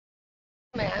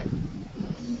Man.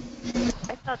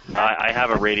 I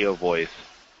have a radio voice.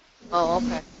 Oh,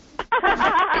 okay.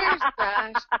 There's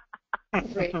Josh.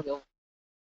 Radio.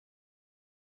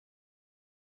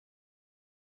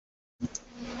 Hey,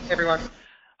 everyone.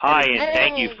 Hi, and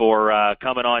thank you for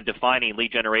coming on Defining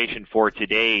Lead Generation for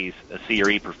today's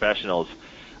CRE professionals.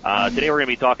 Today we're going to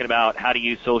be talking about how to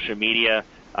use social media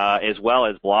as well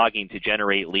as blogging to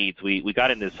generate leads. We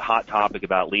got in this hot topic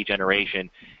about lead generation,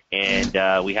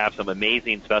 and we have some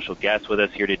amazing special guests with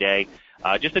us here today.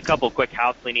 Just a couple quick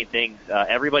house cleaning things.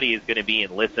 Everybody is going to be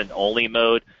in listen-only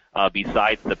mode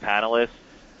besides the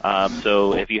panelists.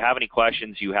 So if you have any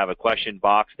questions, you have a question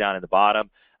box down in the bottom.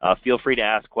 Feel free to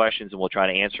ask questions, and we'll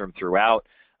try to answer them throughout.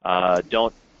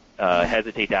 Don't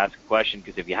hesitate to ask a question,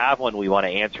 because if you have one, we want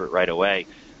to answer it right away.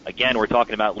 Again, we're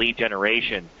talking about lead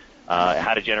generation,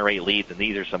 how to generate leads, and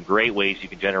these are some great ways you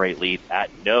can generate leads at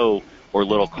no or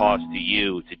little cost to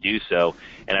you to do so.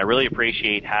 And I really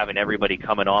appreciate having everybody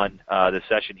coming on this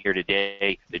session here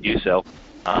today to do so.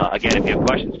 Again, if you have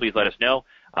questions, please let us know.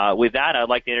 With that, I'd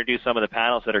like to introduce some of the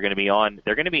panelists that are going to be on.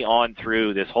 They're going to be on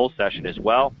through this whole session as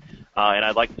well. And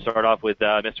I'd like to start off with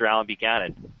Mr. Alan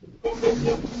Buchanan.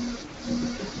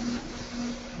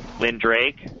 Lynn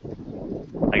Drake.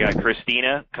 I got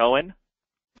Kristina Konen.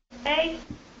 Hey.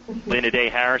 Linda Day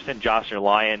Harrison, Joshua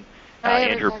Lyon,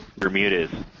 Andrew Bermudez.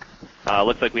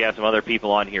 Looks like we have some other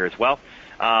people on here as well.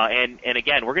 And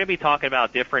again, we're going to be talking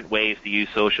about different ways to use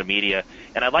social media.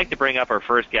 And I'd like to bring up our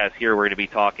first guest here we're going to be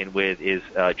talking with is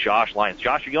Josh Lyons.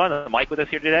 Josh, are you on the mic with us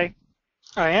here today?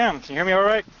 I am. Can you hear me all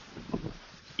right?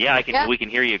 Yeah, we can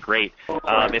hear you great.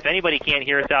 If anybody can't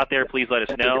hear us out there, please let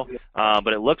us know.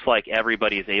 But it looks like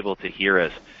everybody is able to hear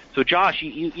us. So, Josh,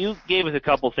 you gave us a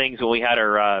couple things when we had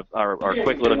our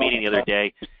quick little meeting the other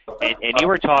day, and you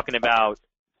were talking about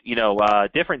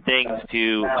different things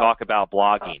to talk about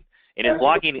blogging. And is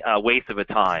blogging a waste of a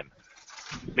time?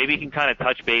 Maybe you can kind of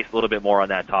touch base a little bit more on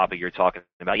that topic you're talking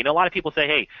about. A lot of people say,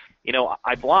 hey,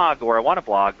 I blog or I want to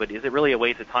blog, but is it really a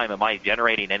waste of time? Am I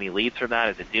generating any leads from that?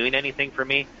 Is it doing anything for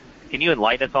me? Can you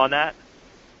enlighten us on that?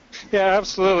 Yeah,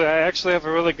 absolutely. I actually have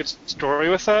a really good story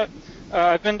with that.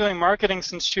 I've been doing marketing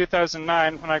since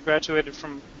 2009 when I graduated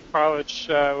from college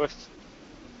with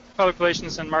public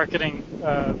relations and marketing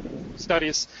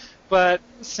studies. But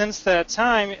since that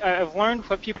time, I've learned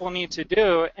what people need to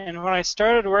do. And when I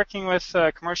started working with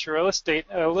commercial real estate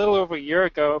a little over a year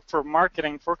ago for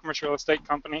marketing for a commercial real estate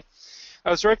company, I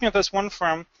was working with this one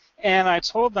firm, and I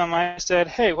told them, I said,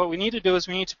 hey, what we need to do is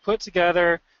we need to put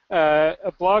together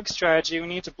a blog strategy. We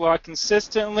need to blog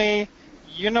consistently.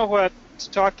 You know what to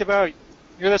talk about.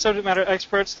 You're the subject matter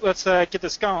experts. Let's get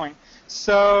this going.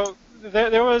 So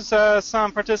there was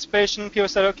some participation. People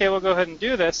said, okay, we'll go ahead and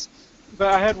do this.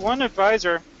 But I had one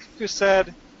advisor who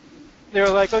said, they were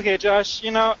like, okay, Josh,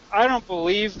 I don't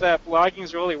believe that blogging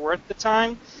is really worth the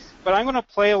time, but I'm going to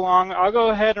play along. I'll go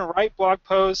ahead and write blog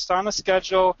posts on a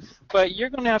schedule, but you're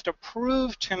going to have to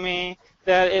prove to me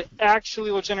that it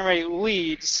actually will generate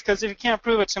leads, because if you can't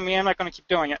prove it to me, I'm not going to keep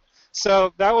doing it.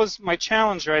 So that was my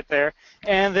challenge right there.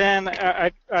 And then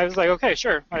I was like, okay,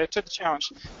 sure. I took the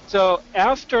challenge. So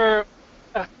after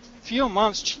few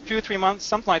months, 2 or 3 months,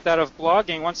 something like that, of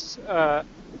blogging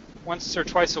once or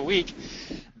twice a week,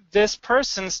 this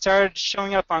person started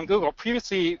showing up on Google.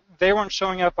 Previously, they weren't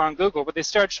showing up on Google, but they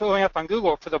started showing up on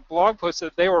Google for the blog posts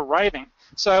that they were writing.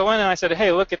 So I went and I said,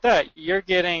 hey, look at that. You're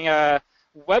getting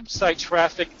website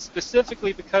traffic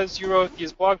specifically because you wrote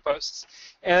these blog posts.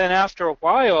 And then after a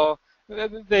while,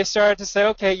 they started to say,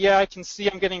 okay, yeah, I can see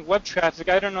I'm getting web traffic.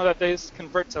 I don't know that they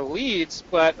convert to leads,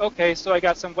 but okay, so I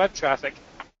got some web traffic.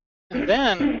 And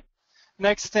then,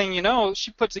 next thing you know,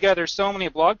 she put together so many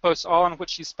blog posts, all on which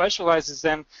she specializes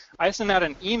in. I sent out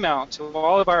an email to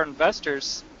all of our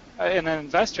investors in an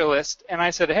investor list, and I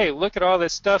said, hey, look at all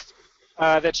this stuff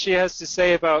that she has to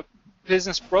say about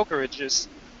business brokerages.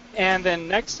 And then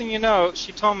next thing you know,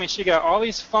 she told me she got all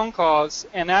these phone calls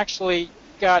and actually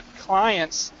got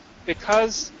clients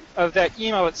because of that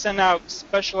email that sent out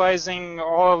specializing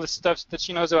all the stuff that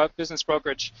she knows about business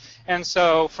brokerage. And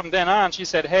so from then on, she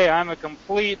said, hey, I'm a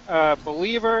complete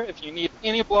believer. If you need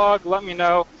any blog, let me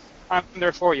know. I'm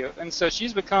there for you. And so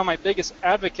she's become my biggest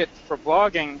advocate for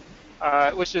blogging,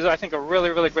 which is, I think, a really,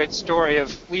 really great story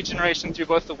of lead generation through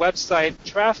both the website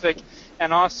traffic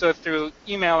and also through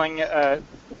emailing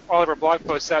all of her blog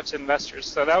posts out to investors.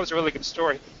 So that was a really good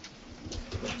story.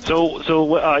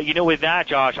 So with that,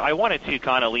 Josh, I wanted to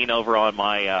kind of lean over on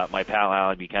my my pal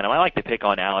Alan Buchanan. I like to pick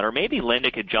on Alan, or maybe Linda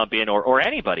could jump in, or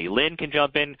anybody. Lynn can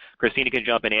jump in, Kristina can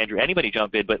jump in, Andrew, anybody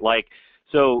jump in. But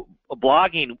so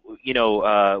blogging,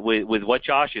 with what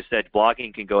Josh has said,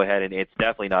 blogging can go ahead and it's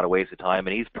definitely not a waste of time,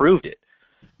 and he's proved it.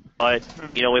 But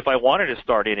if I wanted to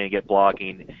start in and get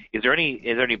blogging, is there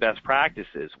any best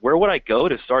practices? Where would I go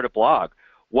to start a blog?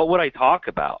 What would I talk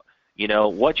about?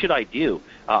 What should I do?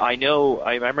 I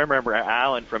remember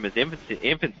Alan from his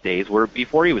infant days, where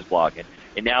before he was blogging,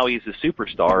 and now he's a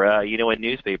superstar, in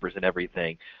newspapers and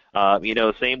everything.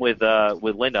 Same with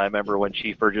Linda. I remember when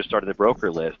she first just started the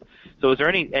broker list. So is there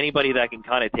anybody that can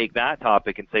kind of take that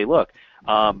topic and say, look,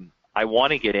 I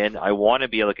want to get in, I want to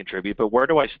be able to contribute, but where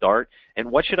do I start, and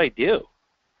what should I do?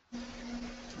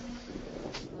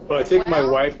 Well, I think my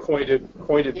wife coined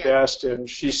it best, and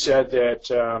she said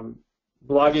that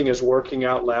blogging is working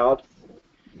out loud.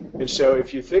 And so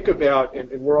if you think about, and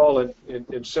we're all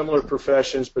in similar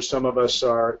professions, but some of us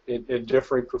are in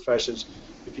differing professions.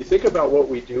 If you think about what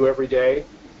we do every day,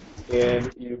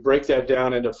 and you break that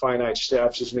down into finite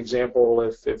steps, as an example,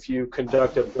 if you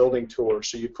conduct a building tour,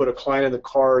 so you put a client in the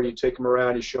car, you take them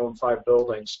around, you show them 5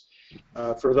 buildings.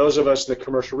 For those of us in the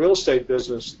commercial real estate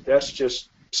business, that's just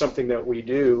something that we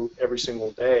do every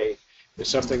single day. It's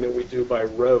something that we do by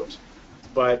rote.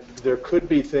 But there could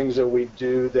be things that we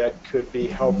do that could be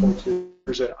helpful to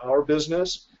others in our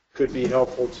business, could be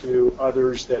helpful to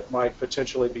others that might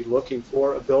potentially be looking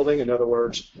for a building. In other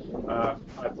words,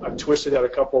 I've twisted that a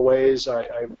couple of ways.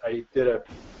 I did a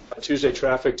Tuesday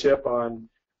traffic tip on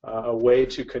a way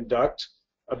to conduct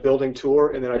a building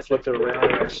tour, and then I flipped it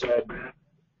around and I said,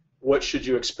 what should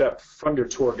you expect from your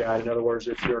tour guide? In other words,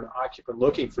 if you're an occupant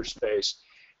looking for space.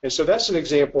 And so that's an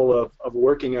example of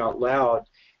working out loud.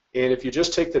 And if you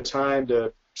just take the time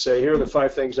to say, here are the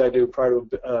 5 things I do prior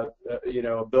to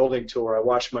a building tour. I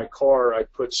wash my car. I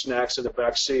put snacks in the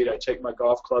back seat. I take my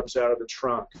golf clubs out of the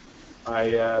trunk. I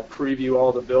preview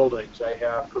all the buildings. I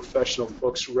have professional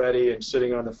books ready and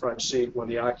sitting on the front seat when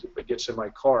the occupant gets in my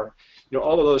car.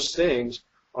 All of those things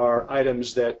are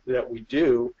items that we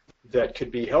do that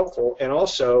could be helpful. And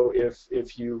also,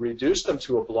 if you reduce them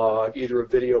to a blog, either a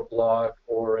video blog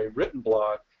or a written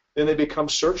blog, then they become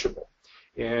searchable.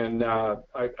 And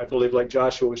I believe, like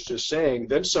Joshua was just saying,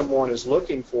 then someone is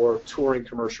looking for touring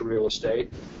commercial real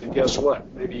estate, and guess what?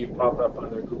 Maybe you pop up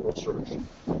on their Google search.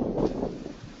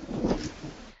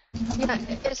 Yeah,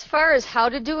 as far as how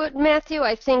to do it, Matthew,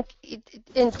 I think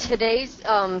in today's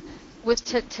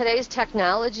today's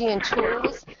technology and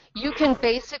tools, you can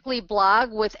basically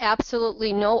blog with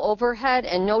absolutely no overhead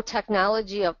and no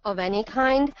technology of any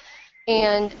kind.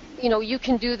 And, you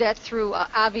can do that through,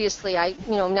 obviously, I'm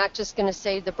not just going to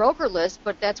say the broker list,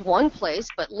 but that's one place,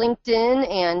 but LinkedIn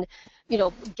and,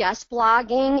 guest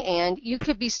blogging, and you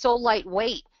could be so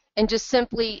lightweight and just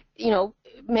simply,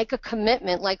 make a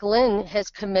commitment like Lynn has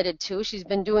committed to. She's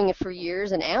been doing it for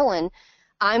years, and Alan,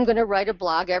 I'm going to write a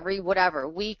blog every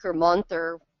week or month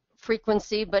or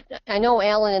frequency, but I know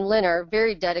Alan and Lynn are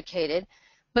very dedicated,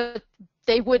 but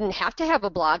they wouldn't have to have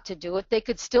a blog to do it. They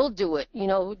could still do it.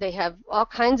 They have all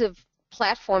kinds of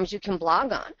platforms you can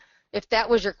blog on, if that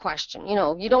was your question.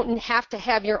 You don't have to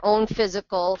have your own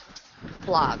physical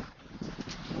blog.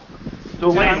 So,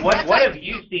 Lynn, what have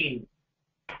you seen?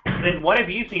 Lynn, what have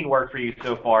you seen work for you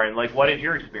so far, and what is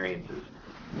your experiences?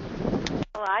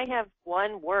 Well, I have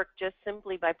one work just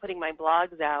simply by putting my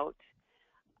blogs out.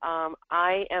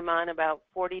 I am on about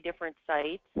 40 different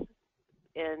sites.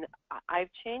 And I've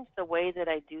changed the way that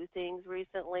I do things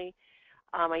recently.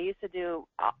 I used to do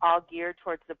all geared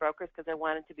towards the brokers because I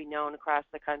wanted to be known across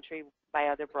the country by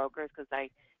other brokers because I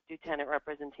do tenant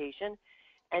representation.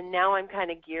 And now I'm kind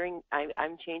of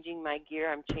I'm changing my gear.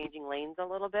 I'm changing lanes a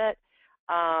little bit.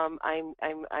 I'm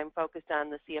focused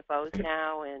on the CFOs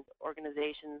now and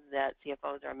organizations that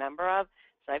CFOs are a member of.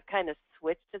 So I've kind of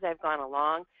switched as I've gone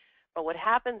along. But what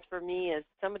happens for me is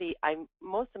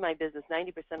most of my business,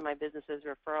 90% of my business is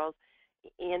referrals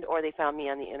or they found me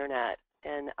on the internet.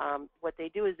 And what they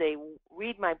do is they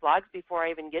read my blogs before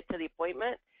I even get to the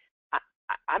appointment.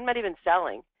 I'm not even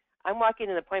selling. I'm walking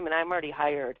to the appointment. I'm already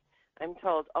hired. I'm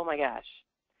told, oh my gosh.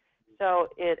 So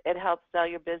it helps sell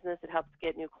your business. It helps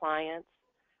get new clients.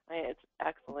 It's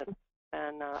excellent.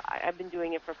 And I've been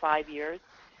doing it for 5 years.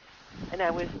 And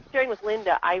I was sharing with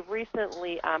Linda, I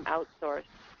recently outsourced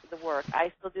the work.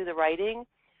 I still do the writing,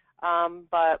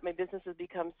 but my business has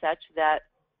become such that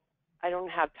I don't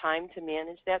have time to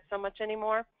manage that so much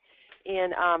anymore.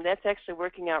 And that's actually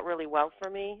working out really well for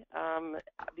me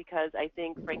because I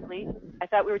think, frankly, I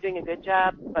thought we were doing a good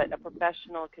job, but a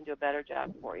professional can do a better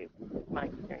job for you, my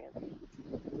experience.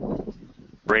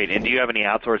 Great. And do you have any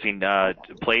outsourcing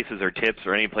places or tips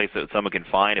or any place that someone can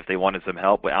find if they wanted some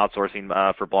help with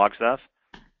outsourcing for blog stuff?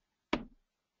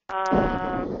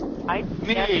 I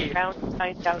asked around to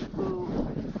find out who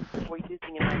we're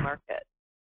using in my market.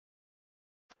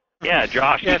 Yeah,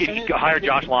 Josh, you can hire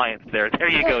Josh Lyons there. There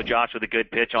you go, Josh, with a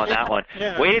good pitch on that one.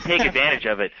 Yeah. Way to take advantage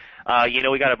of it.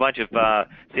 We got a bunch of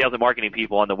sales and marketing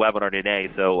people on the webinar today,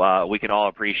 so we can all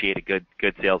appreciate a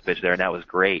good sales pitch there, and that was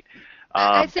great.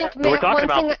 I think,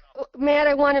 Matt,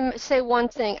 I want to say one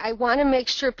thing. I want to make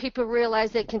sure people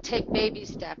realize they can take baby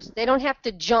steps. They don't have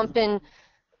to jump in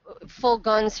full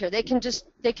guns here. They can just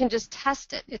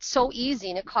test it. It's so easy,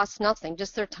 and it costs nothing,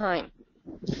 just their time.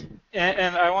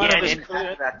 And I want to add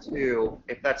to that too,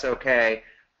 if that's okay.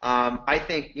 I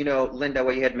think, Linda,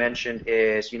 what you had mentioned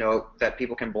is, that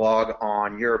people can blog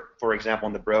on for example,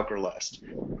 on the broker list.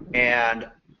 And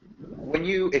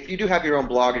if you do have your own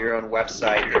blog or your own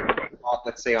website,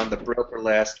 let's say on the broker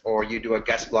list, or you do a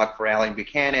guest blog for Lynn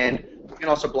Buchanan, you can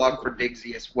also blog for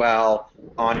Digsy as well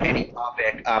on any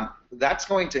topic. That's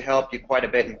going to help you quite a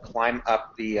bit and climb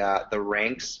up the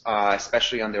ranks,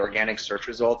 especially on the organic search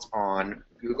results on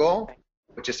Google,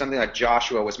 which is something that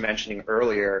Joshua was mentioning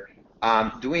earlier.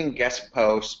 Doing guest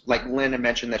posts, like Lynn had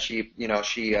mentioned that she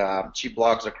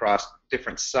blogs across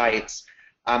different sites.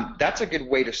 That's a good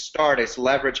way to start, is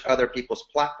leverage other people's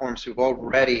platforms who've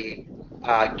already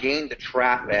gained the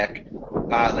traffic.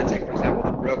 Let's say, for example,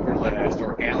 the broker list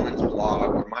or Alan's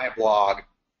blog or my blog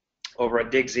over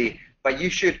at Digsy. But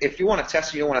you should, if you want to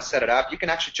test it, you don't want to set it up, you can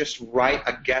actually just write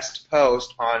a guest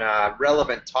post on a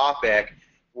relevant topic,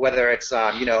 whether it's,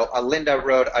 Linda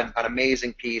wrote an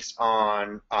amazing piece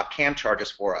on cam charges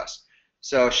for us.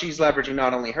 So she's leveraging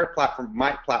not only her platform,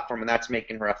 my platform, and that's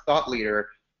making her a thought leader.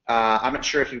 I'm not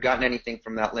sure if you've gotten anything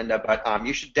from that, Linda, but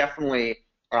you should definitely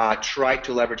try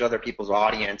to leverage other people's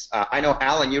audience. I know,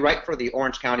 Alan, you write for the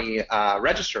Orange County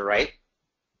Register, right?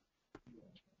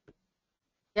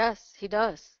 Yes, he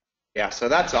does. Yeah, so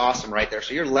that's awesome right there.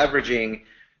 So you're leveraging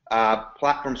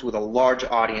platforms with a large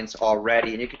audience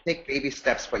already, and you can take baby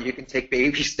steps, but you can take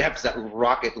baby steps that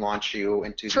rocket launch you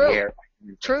into the air.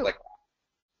 True. Like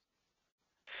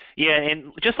Yeah,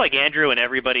 and just like Andrew and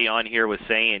everybody on here was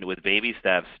saying with baby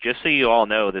steps, just so you all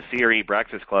know, the CRE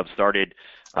Breakfast Club started,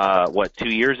 2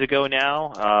 years ago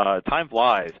now? Time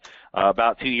flies.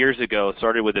 About 2 years ago,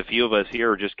 started with a few of us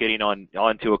here just getting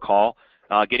onto a call,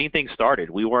 getting things started.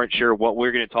 We weren't sure what we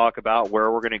were going to talk about,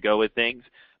 where we're going to go with things,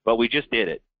 but we just did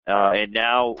it. And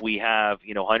now we have,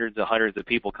 hundreds of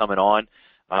people coming on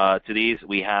to these.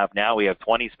 We have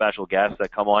 20 special guests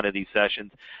that come on to these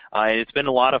sessions, and it's been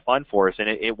a lot of fun for us, and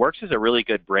it works as a really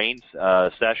good brain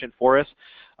session for us,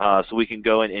 so we can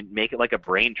go and make it like a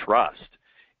brain trust.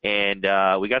 And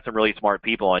we got some really smart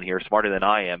people on here, smarter than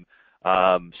I am.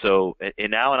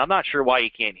 And I'm not sure why you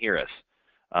can't hear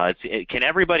us. Can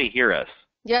everybody hear us?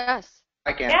 Yes.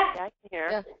 I can. Yeah, I can hear.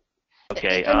 Yeah.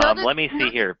 Okay, let me see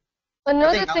here.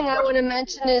 Another thing I want to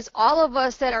mention is all of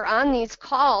us that are on these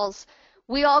calls,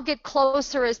 we all get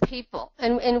closer as people,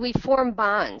 and we form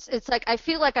bonds. It's like I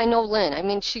feel like I know Lynn. I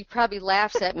mean, she probably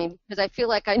laughs at me because I feel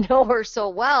like I know her so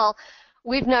well.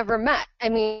 We've never met. I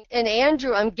mean, and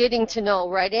Andrew, I'm getting to know,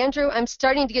 right, Andrew? I'm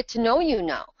starting to get to know you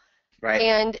now. Right.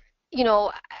 And,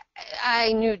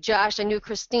 I knew Josh, I knew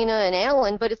Kristina and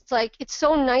Alan, but it's like it's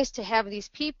so nice to have these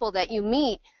people that you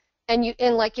meet, and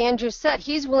like Andrew said,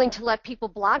 he's willing to let people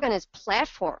blog on his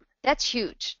platform. That's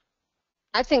huge.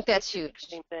 I think that's huge.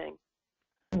 Same thing.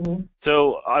 Mm-hmm.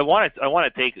 So I want to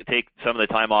take some of the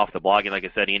time off the blogging. Like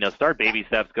I said, start baby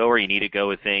steps, go where you need to go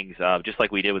with things, just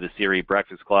like we did with the CRE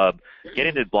Breakfast Club. Get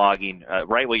into blogging,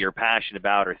 write what you're passionate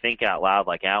about, or think out loud,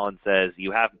 like Alan says.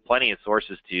 You have plenty of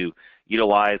sources to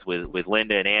utilize with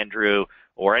Linda and Andrew,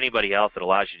 or anybody else that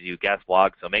allows you to do guest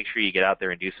blogs. So make sure you get out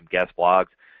there and do some guest blogs.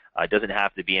 It doesn't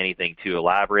have to be anything too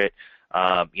elaborate.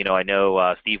 I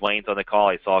know Steve Wayne's on the call.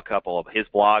 I saw a couple of his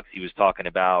blogs. He was talking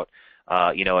about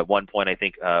at one point, I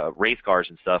think, race cars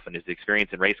and stuff, and his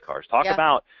experience in race cars. Talk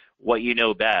about what you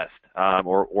know best,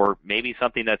 or maybe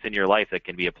something that's in your life that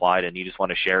can be applied, and you just want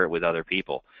to share it with other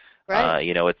people. Right.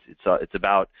 It's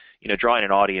about drawing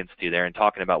an audience to there and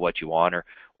talking about what you want,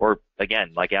 or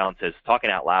again, like Alan says, talking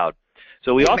out loud.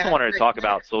 So we also wanted to talk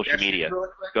about social media.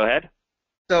 Go ahead.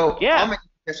 So I'll make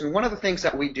a suggestion. One of the things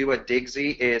that we do at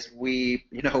Digsy is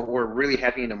we're really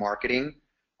heavy into marketing.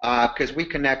 Because we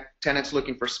connect tenants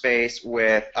looking for space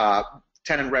with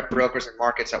tenant rep brokers and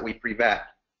markets that we pre-vet,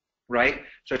 right?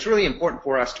 So it's really important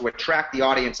for us to attract the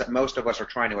audience that most of us are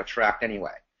trying to attract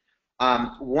anyway.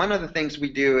 One of the things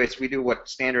we do is we do what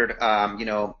standard,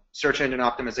 search engine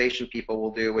optimization people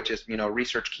will do, which is,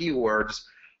 research keywords.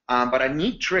 But a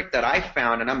neat trick that I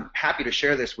found, and I'm happy to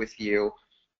share this with you,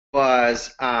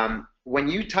 was when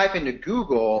you type into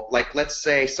Google, like let's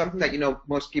say something that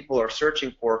most people are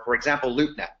searching for example,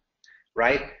 LoopNet,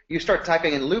 right? You start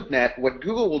typing in LoopNet, what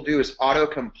Google will do is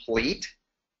autocomplete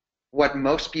what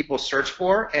most people search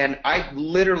for, and I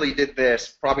literally did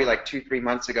this probably like 2-3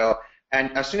 months ago,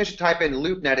 and as soon as you type in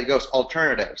LoopNet, it goes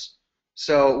alternatives.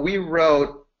 So we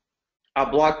wrote a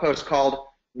blog post called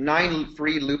 9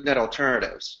 free LoopNet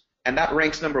alternatives, and that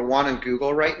ranks #1 on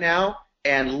Google right now,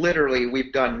 and literally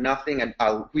we've done nothing, and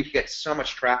we get so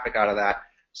much traffic out of that.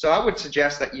 So I would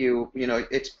suggest that you know,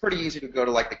 it's pretty easy to go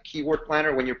to like the keyword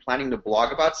planner when you're planning to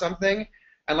blog about something,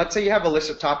 and let's say you have a list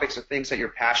of topics or things that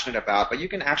you're passionate about, but you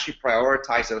can actually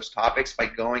prioritize those topics by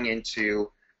going into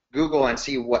Google and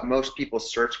see what most people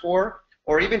search for,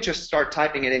 or even just start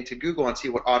typing it into Google and see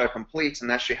what auto-completes, and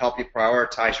that should help you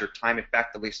prioritize your time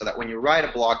effectively so that when you write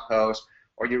a blog post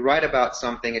or you write about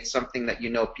something, it's something that you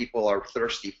know people are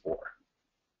thirsty for.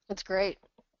 That's great.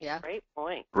 Yeah. Great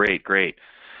point. Great.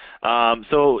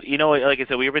 So, you know, like I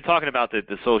said, we've been talking about the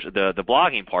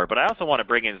blogging part, but I also want to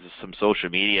bring in some social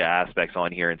media aspects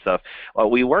on here and stuff.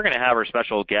 We were going to have our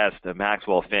special guest,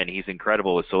 Maxwell Finn. He's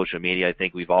incredible with social media. I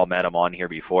think we've all met him on here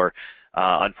before.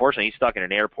 Unfortunately, he's stuck in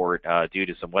an airport due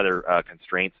to some weather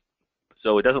constraints,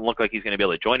 so it doesn't look like he's going to be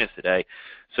able to join us today.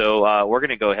 So we're going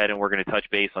to go ahead and we're going to touch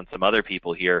base on some other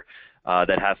people here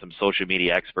that have some social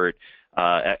media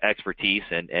expertise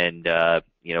and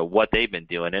you know, what they've been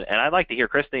doing. And I'd like to hear,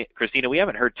 Kristina, we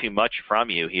haven't heard too much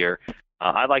from you here.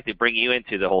 I'd like to bring you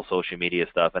into the whole social media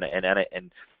stuff.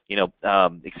 And you know,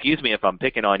 excuse me if I'm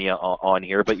picking on you on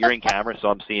here, but you're in camera, so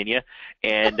I'm seeing you.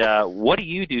 And what do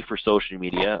you do for social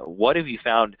media? What have you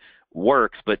found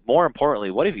works? But more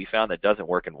importantly, what have you found that doesn't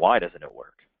work, and why doesn't it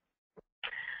work?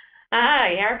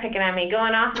 You're picking on me,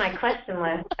 going off my question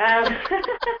list. I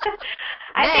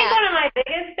think one of my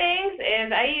biggest things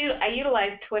is I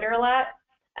utilize Twitter a lot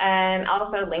and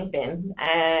also LinkedIn.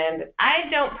 And I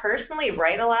don't personally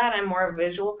write a lot. I'm more a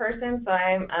visual person, so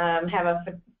I have a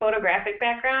photographic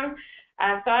background.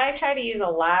 So I try to use a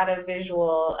lot of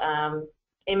visual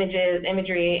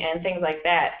imagery, and things like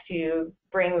that to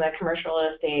bring the commercial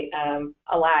real estate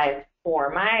alive for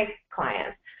my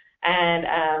clients.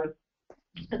 And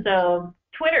so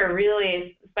Twitter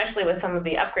really, especially with some of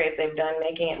the upgrades they've done,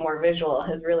 making it more visual,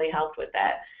 has really helped with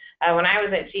that. When I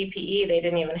was at GPE, they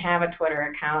didn't even have a Twitter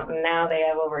account, and now they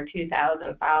have over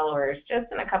 2,000 followers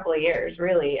just in a couple of years,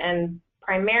 really. And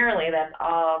primarily, that's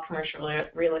all commercial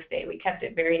real estate. We kept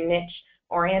it very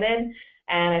niche-oriented,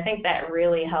 and I think that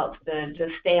really helps to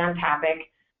just stay on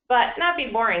topic, but not be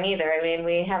boring either. I mean,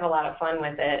 we have a lot of fun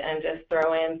with it and just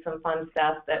throw in some fun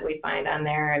stuff that we find on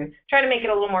there and try to make it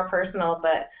a little more personal,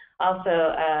 but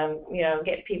also, you know,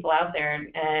 get people out there.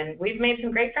 And we've made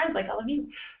some great friends like all of you.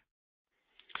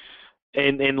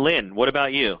 And Lynn, what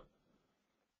about you?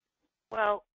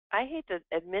 Well, I hate to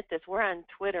admit this. We're on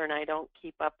Twitter, and I don't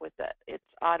keep up with it. It's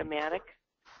automatic,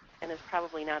 and it's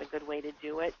probably not a good way to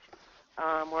do it.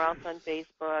 We're also on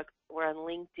Facebook. We're on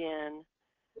LinkedIn.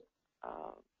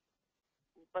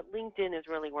 But LinkedIn is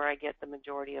really where I get the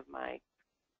majority of my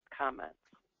comments.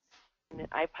 And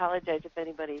I apologize if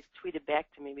anybody's tweeted back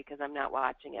to me because I'm not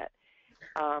watching it.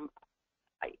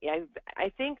 I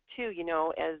think, too, you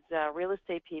know, as real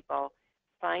estate people,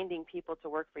 finding people to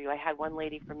work for you. I had one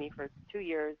lady for me for 2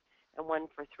 years and one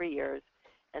for 3 years.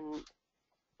 And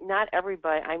not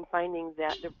everybody, I'm finding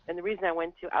that, and the reason I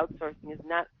went to outsourcing is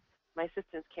not, my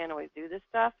assistants can't always do this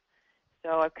stuff.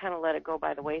 So I've kind of let it go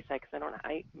by the wayside because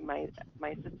my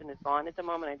assistant is gone at the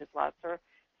moment. I just lost her.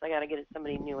 So I got to get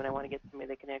somebody new, and I want to get somebody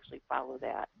that can actually follow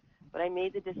that. But I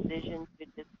made the decision to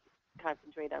just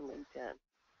concentrate on LinkedIn.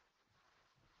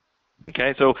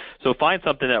 Okay, so find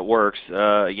something that works,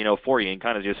 you know, for you, and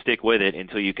kind of just stick with it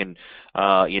until you can,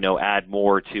 you know, add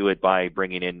more to it by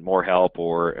bringing in more help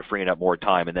or freeing up more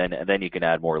time, and then you can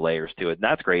add more layers to it, and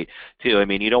that's great too. I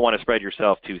mean, you don't want to spread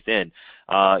yourself too thin.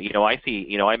 You know, I see,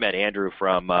 you know, I met Andrew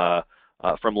from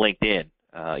LinkedIn.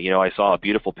 You know, I saw a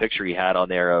beautiful picture he had on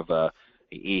there of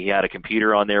he had a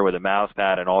computer on there with a mouse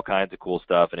pad and all kinds of cool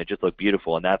stuff, and it just looked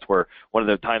beautiful. And that's where one of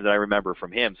the times that I remember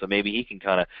from him. So maybe he can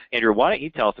kind of, Andrew, why don't you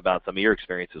tell us about some of your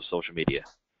experiences with social media?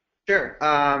 Sure.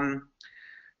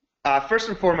 First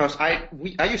and foremost, I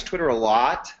use Twitter a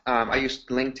lot. I use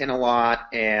LinkedIn a lot,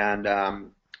 and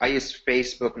I use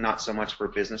Facebook not so much for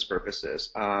business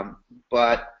purposes.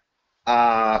 But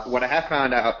what I have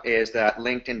found out is that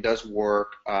LinkedIn does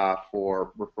work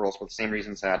for referrals for the same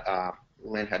reasons that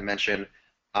Lynn had mentioned.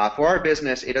 For our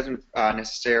business, it doesn't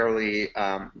necessarily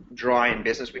draw in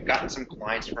business. We've gotten some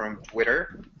clients from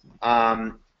Twitter,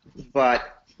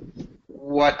 but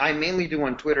what I mainly do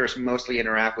on Twitter is mostly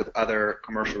interact with other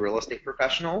commercial real estate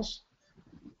professionals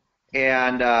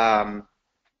and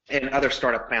other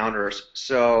startup founders.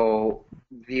 So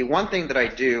the one thing that I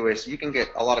do is you can get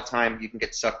a lot of time, you can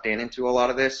get sucked into a lot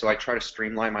of this, so I try to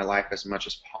streamline my life as much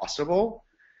as possible.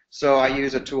 So I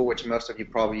use a tool which most of you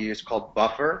probably use called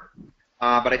Buffer.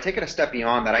 But I take it a step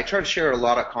beyond that. I try to share a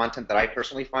lot of content that I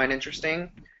personally find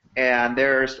interesting, and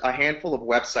there's a handful of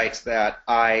websites that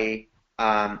I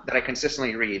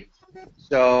consistently read.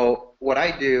 So what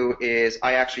I do is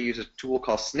I actually use a tool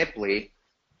called Sniply.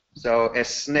 So it's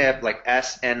snip, like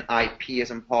S-N-I-P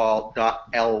as in Paul,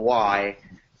 .ly.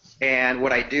 And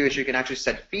what I do is you can actually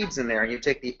set feeds in there, and you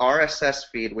take the RSS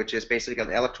feed, which is basically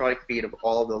an electronic feed of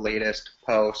all of the latest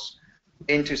posts,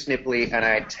 into Sniply,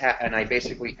 and I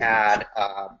basically add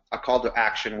a call to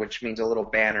action, which means a little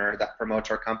banner that promotes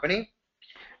our company.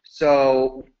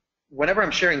 So whenever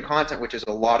I'm sharing content, which is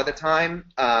a lot of the time,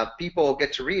 people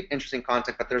get to read interesting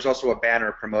content, but there's also a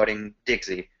banner promoting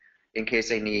Dixie in case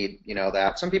they need,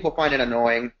 that. Some people find it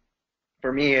annoying.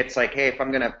 For me, it's like, hey, if I'm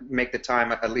going to make the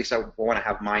time, at least I want to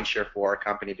have mindshare for a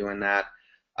company doing that.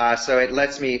 So it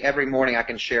lets me, every morning I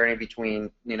can share in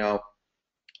between,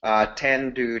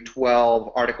 10 to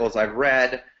 12 articles I've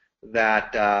read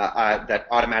that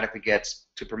automatically gets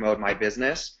to promote my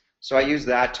business. So I use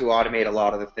that to automate a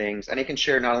lot of the things, and it can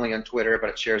share not only on Twitter, but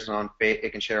it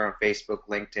can share on Facebook,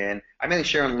 LinkedIn. I mainly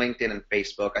share on LinkedIn and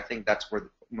Facebook. I think that's where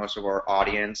most of our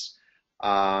audience.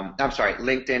 I'm sorry,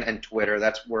 LinkedIn and Twitter.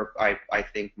 That's where I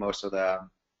think most of the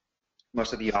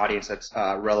audience that's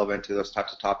relevant to those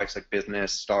types of topics like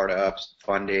business, startups,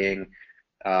 funding,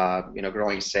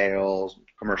 growing sales,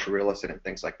 commercial real estate, and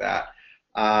things like that.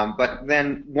 But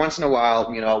then once in a while,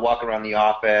 I'll walk around the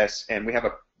office, and we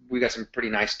got some pretty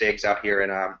nice digs out here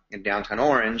in downtown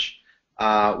Orange,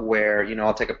 where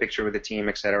I'll take a picture with the team,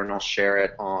 et cetera, and I'll share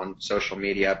it on social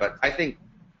media. But I think,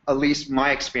 at least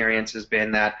my experience has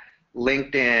been that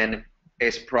LinkedIn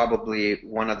is probably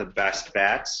one of the best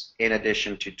bets, in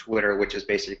addition to Twitter, which is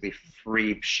basically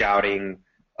free shouting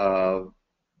of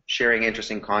sharing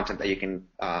interesting content that you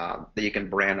can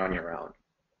brand on your own.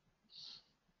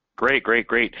 Great.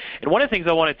 And one of the things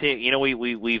I wanted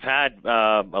to, we've had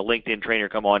a LinkedIn trainer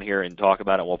come on here and talk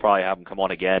about it. We'll probably have him come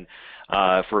on again.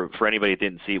 For anybody that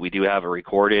didn't see, we do have it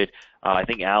recorded. I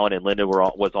think Alan and Linda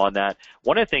was on that.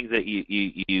 One of the things that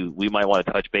we might want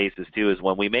to touch bases too is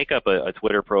when we make up a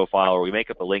Twitter profile or we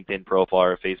make up a LinkedIn profile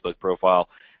or a Facebook profile,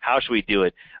 how should we do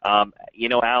it? Alan,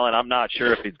 I'm not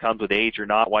sure if it comes with age or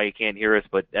not, why you can't hear us,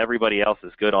 but everybody else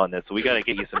is good on this, so we got to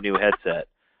get you some new headset.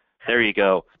 There you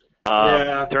go.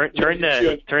 Turn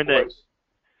the.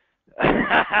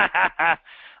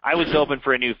 I was hoping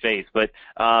for a new face, but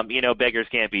beggars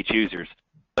can't be choosers.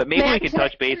 But maybe we can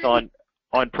touch base on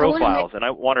profiles, and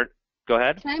I want to go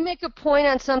ahead. Can I make a point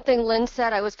on something Lynn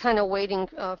said? I was kind of waiting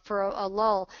for a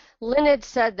lull. Lynn had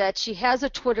said that she has a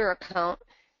Twitter account.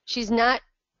 She's not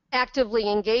actively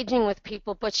engaging with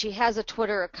people, but she has a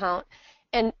Twitter account.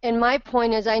 And my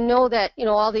point is, I know that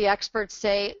all the experts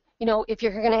say, if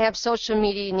you're going to have social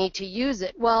media, you need to use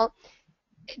it. Well,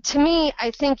 to me, I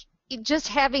think just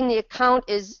having the account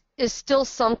is still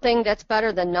something that's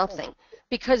better than nothing.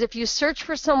 Because if you search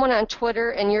for someone on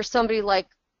Twitter and you're somebody like,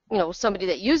 somebody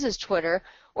that uses Twitter,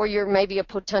 or you're maybe a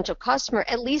potential customer,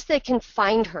 at least they can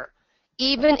find her,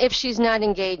 even if she's not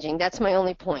engaging. That's my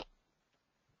only point.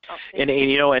 And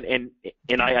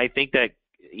I think that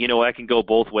I can go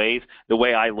both ways. The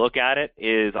way I look at it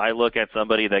is I look at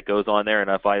somebody that goes on there, and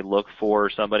if I look for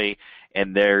somebody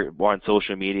and they're on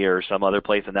social media or some other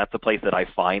place, and that's the place that I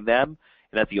find them,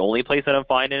 and that's the only place that I'm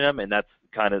finding them, and that's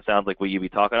kind of sounds like what you'd be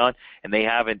talking on, and they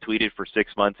haven't tweeted for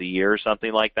 6 months, a year, or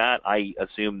something like that, I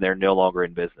assume they're no longer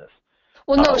in business.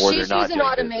 Well, no, she's using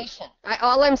automation.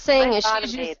 All I'm saying is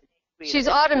she's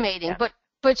automating,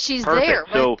 but she's Perfect. There.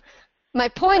 So. My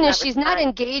point is she's not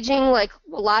engaging like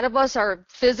a lot of us are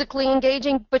physically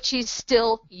engaging, but she's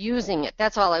still using it.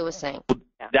 That's all I was saying.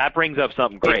 That brings up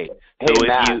something great. Hey, so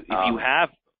Matt, if you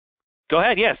have, go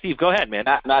ahead. Yeah, Steve, go ahead, man.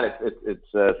 Matt, it's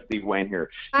Steve Wayne here.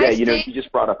 Hi, yeah, Steve. you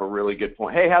just brought up a really good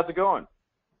point. Hey, how's it going?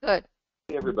 Good.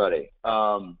 Hey, everybody.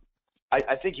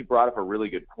 I think you brought up a really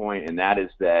good point, and that is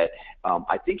that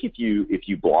I think if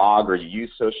you blog or you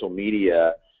use social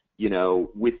media,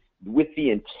 with the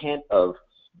intent of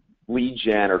lead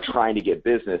gen or trying to get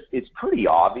business, it's pretty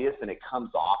obvious and it comes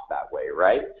off that way,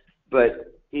 right?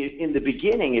 But in the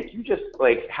beginning, if you just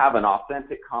have an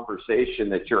authentic conversation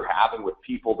that you're having with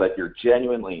people that you're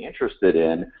genuinely interested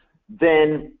in,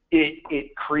 then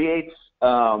it creates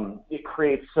some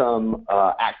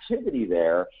activity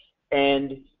there.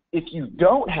 And if you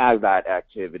don't have that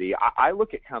activity, I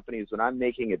look at companies when I'm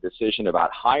making a decision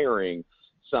about hiring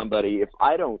somebody. If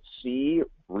I don't see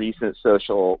recent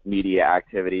social media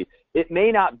activity, it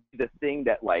may not be the thing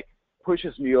that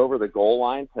pushes me over the goal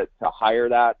line to hire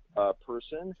that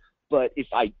person, But if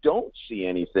I don't see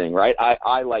anything, right,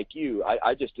 I like you,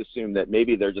 I just assume that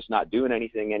maybe they're just not doing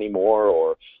anything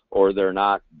anymore, or they're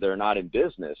not in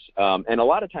business. And a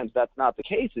lot of times that's not the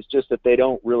case. It's just that they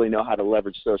don't really know how to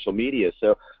leverage social media.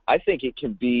 So I think it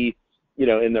can be, you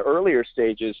know, in the earlier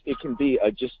stages, it can be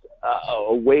just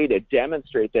a way to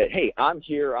demonstrate that, hey, I'm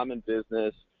here, I'm in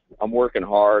business, I'm working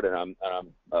hard, and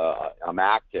I'm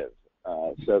active.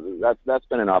 So that's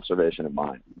been an observation of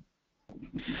mine.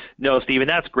 No, Stephen,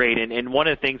 that's great. And one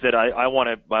of the things that I want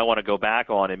to go back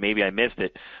on, and maybe I missed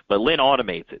it, but Lynn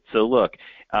automates it. So look,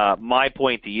 my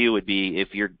point to you would be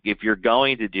if you're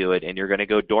going to do it and you're going to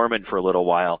go dormant for a little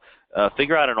while,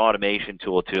 figure out an automation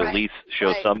tool to at least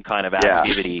show some kind of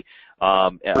activity,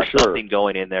 something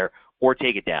going in there, or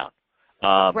take it down.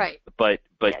 But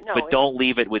don't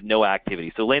leave it with no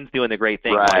activity. So Lynn's doing the great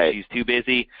thing. Right. She's too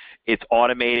busy. It's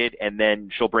automated, and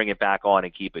then she'll bring it back on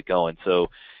and keep it going. So,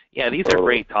 yeah, these are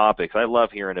great topics. I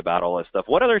love hearing about all this stuff.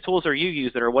 What other tools are you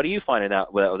using, or what are you finding out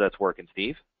that's working,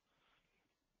 Steve?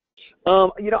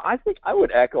 You know, I think I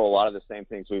would echo a lot of the same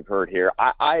things we've heard here.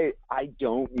 I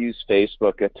don't use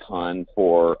Facebook a ton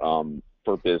for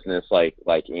business like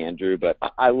Andrew, but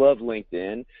I love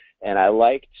LinkedIn, and I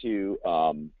like to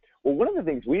well, one of the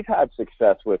things we've had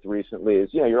success with recently is,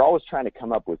 you know, you're always trying to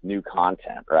come up with new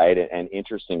content, right, and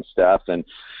interesting stuff, and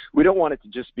we don't want it to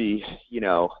just be, you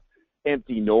know,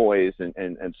 empty noise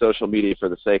and social media for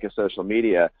the sake of social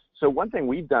media. So one thing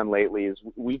we've done lately is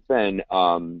we've been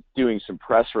doing some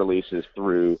press releases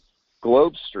through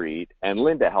Globe Street, and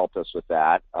Linda helped us with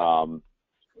that. You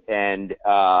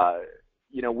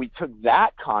know, we took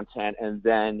that content and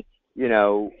then, you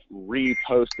know,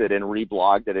 reposted and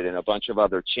reblogged it in a bunch of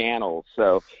other channels.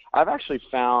 So I've actually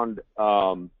found,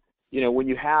 you know, when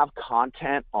you have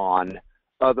content on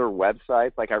other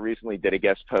websites, like I recently did a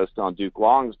guest post on Duke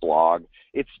Long's blog,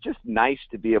 it's just nice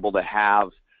to be able to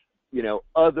have, you know,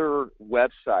 other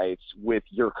websites with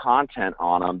your content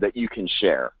on them that you can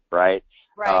share, right?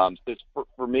 Right.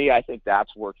 For me, I think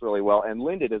that's worked really well, and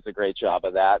Linda does a great job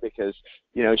of that because,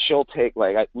 you know, she'll take,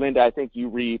 like, Linda, I think you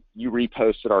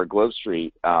reposted our Globe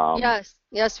Street. Yes,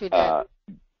 we did.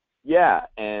 Yeah,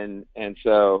 and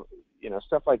so, you know,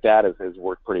 stuff like that has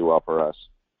worked pretty well for us.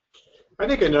 I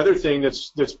think another thing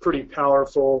that's pretty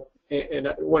powerful,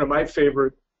 and one of my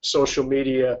favorite social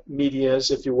medias,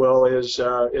 if you will, is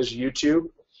YouTube.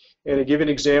 And to give an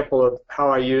example of how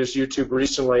I used YouTube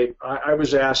recently, I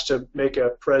was asked to make a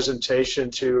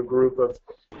presentation to a group of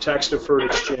tax-deferred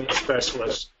exchange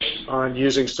specialists on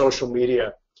using social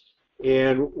media.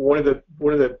 And one of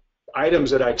the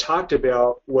items that I talked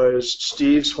about was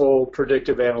Steve's whole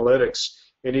predictive analytics.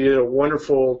 And he did a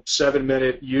wonderful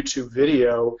 7-minute YouTube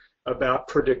video about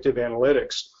predictive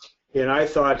analytics. And I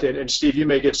thought, and Steve, you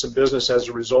may get some business as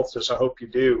a result of this, I hope you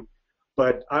do,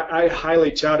 but I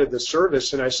highly touted the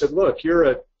service, and I said, look, you're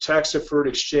a tax-deferred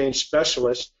exchange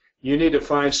specialist. You need to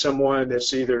find someone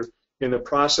that's either in the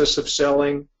process of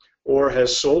selling or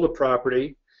has sold a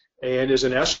property and is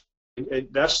an escrow.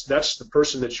 That's the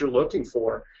person that you're looking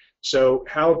for. So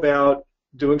how about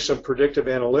doing some predictive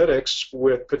analytics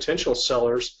with potential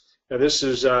sellers? Now, this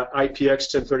is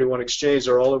IPX 1031 exchange.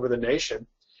 They're all over the nation.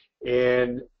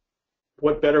 And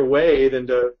what better way than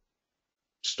to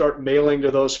start mailing to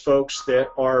those folks that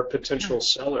are potential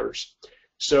sellers?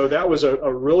 So that was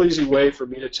a real easy way for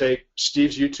me to take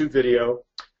Steve's YouTube video,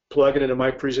 plug it into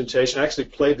my presentation. I actually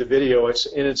played the video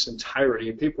in its entirety,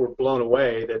 and people were blown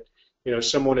away that, you know,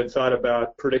 someone had thought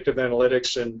about predictive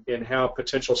analytics and how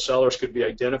potential sellers could be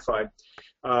identified.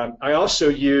 I also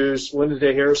use Linda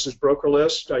Day Harris's broker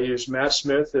list. I use Matt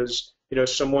Smith as, you know,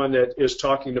 someone that is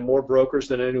talking to more brokers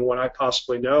than anyone I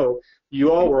possibly know.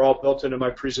 You all were all built into my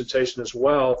presentation as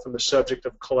well from the subject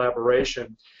of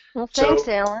collaboration. Well, thanks,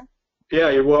 Alan. Yeah,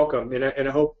 you're welcome, and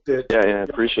I hope that. Yeah, I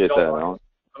appreciate that, Alan.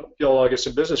 I hope you'll all get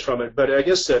some business from it. But I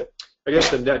guess the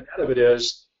net of it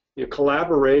is, you know,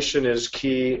 collaboration is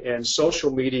key, and social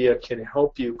media can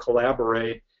help you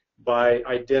collaborate by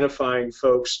identifying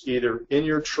folks either in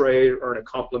your trade or in a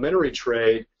complementary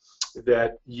trade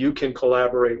that you can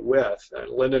collaborate with.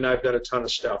 Linda and I have done a ton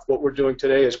of stuff. What we're doing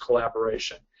today is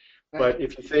collaboration. Right. But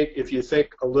if you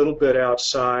think a little bit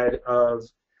outside of,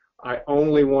 I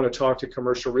only want to talk to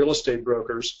commercial real estate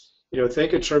brokers, you know,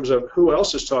 think in terms of who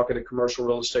else is talking to commercial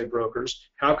real estate brokers,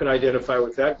 how can I identify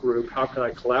with that group, how can I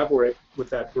collaborate with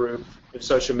that group in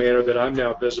such a manner that I'm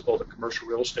now visible to commercial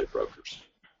real estate brokers.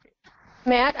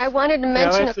 Matt, I wanted to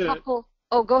mention a couple.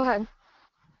 Oh, go ahead.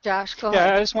 Josh, go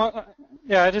ahead.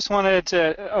 I just wanted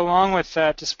to, along with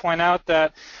that, just point out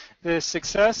that the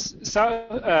success,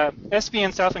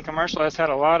 SB Southland Commercial has had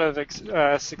a lot of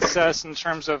success in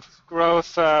terms of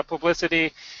growth,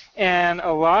 publicity, And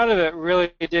a lot of it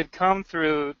really did come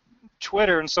through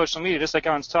Twitter and social media, just like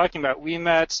Alan's talking about. We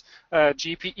met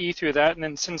GPE through that, and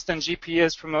then since then GPE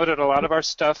has promoted a lot of our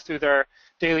stuff through their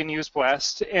daily news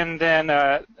blast. And then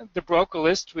the broker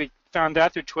list, we found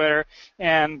that through Twitter,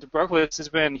 and the broker list has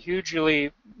been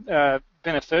hugely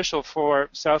beneficial for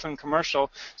Southland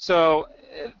Commercial. So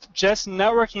just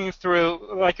networking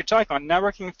through, like you're talking about,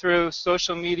 networking through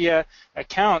social media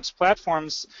accounts,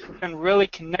 platforms, can really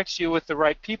connect you with the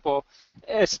right people,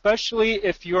 especially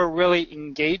if you're really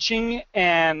engaging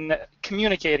and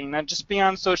communicating. Not just being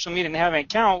on social media and having an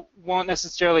account won't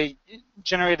necessarily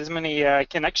generate as many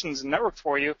connections and network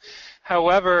for you.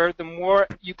 However, the more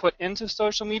you put into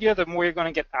social media, the more you're going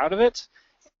to get out of it.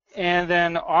 And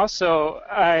then also,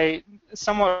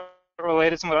 somewhat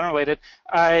related, somewhat unrelated,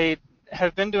 I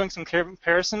have been doing some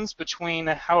comparisons between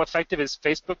how effective is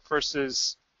Facebook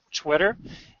versus Twitter,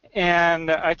 and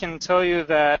I can tell you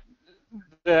that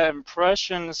the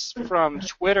impressions from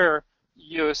Twitter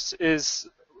use is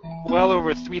well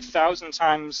over 3,000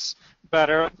 times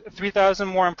better, 3,000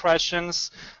 more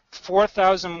impressions,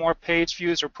 4,000 more page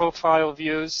views or profile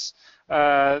views,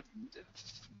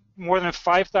 more than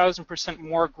 5,000%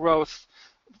 more growth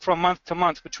from month to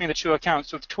month between the two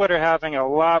accounts, with Twitter having a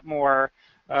lot more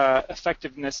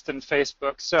effectiveness than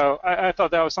Facebook. So I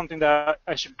thought that was something that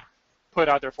I should put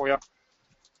out there for you.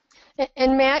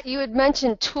 And Matt, you had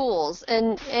mentioned tools,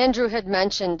 and Andrew had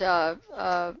mentioned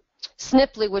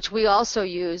Sniply, which we also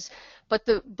use. But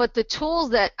the tools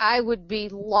that I would be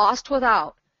lost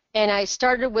without, and I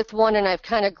started with one and I've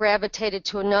kind of gravitated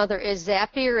to another, is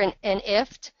Zapier and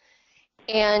IFT.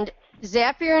 And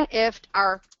Zapier and IFT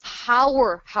are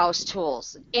powerhouse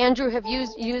tools. Andrew, have you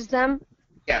used them?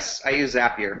 Yes, I use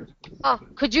Zapier. Oh,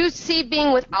 could you see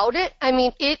being without it? I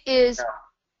mean, it is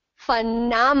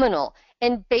phenomenal.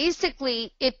 And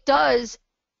basically, it does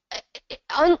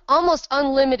almost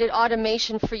unlimited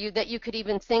automation for you that you could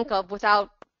even think of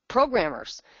without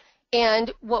programmers.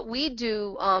 And what we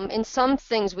do, in some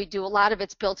things we do, a lot of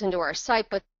it's built into our site,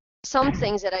 but some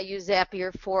things that I use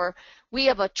Zapier for, we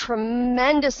have a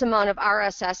tremendous amount of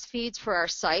RSS feeds for our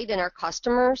site and our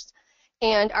customers.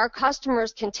 And our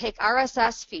customers can take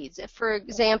RSS feeds. If, for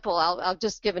example, I'll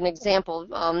just give an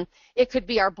example. It could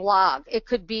be our blog. It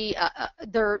could be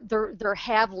their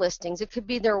have listings. It could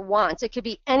be their wants. It could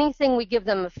be anything we give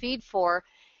them a feed for.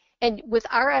 And with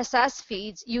RSS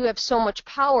feeds, you have so much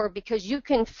power because you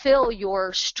can fill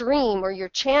your stream or your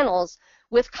channels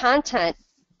with content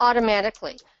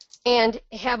automatically and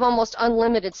have almost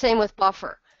unlimited. Same with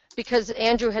Buffer, because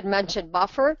Andrew had mentioned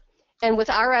Buffer. And with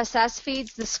RSS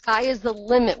feeds, the sky is the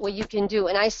limit what you can do.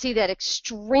 And I see that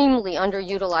extremely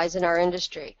underutilized in our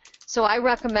industry. So I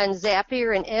recommend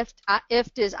Zapier and IFT.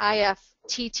 IFT is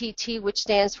IFTTT, which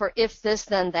stands for if this,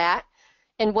 then that.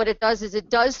 And what it does is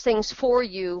it does things for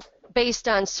you based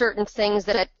on certain things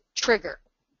that trigger.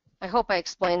 I hope I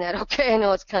explained that okay. I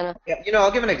know it's kind of... Yeah, you know, I'll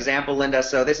give an example, Linda.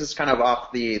 So this is kind of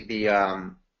off the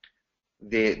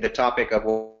topic of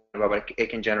what it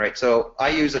can generate. So I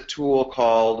use a tool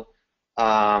called...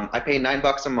 I pay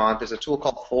 $9 a month. There's a tool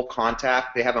called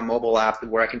FullContact. They have a mobile app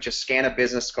where I can just scan a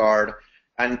business card,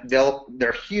 and it'll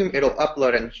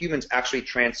upload, and humans actually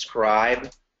transcribe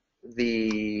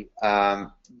the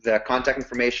contact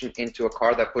information into a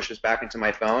card that pushes back into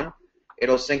my phone.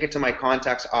 It'll sync it to my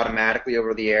contacts automatically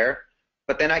over the air.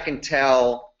 But then I can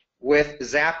tell with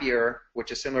Zapier,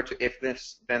 which is similar to if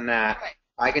this, then that. Right.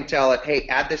 I can tell it, hey,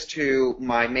 add this to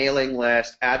my mailing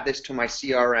list, add this to my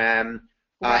CRM.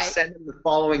 Right. Send them the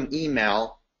following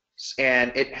email,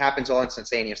 and it happens all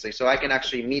instantaneously. So I can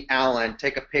actually meet Alan,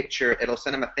 take a picture. It'll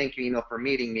send him a thank you email for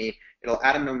meeting me. It'll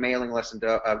add him to a mailing list and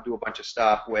do a bunch of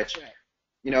stuff, which,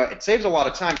 you know, it saves a lot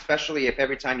of time, especially if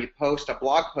every time you post a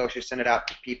blog post, you send it out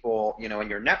to people, you know, in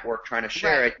your network trying to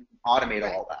share it, automate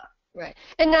all that. Right.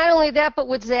 And not only that, but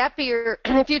with Zapier,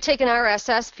 if you take an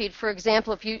RSS feed, for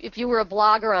example, if you were a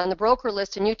blogger on the broker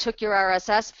list and you took your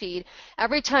RSS feed,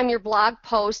 every time your blog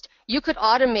post, you could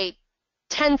automate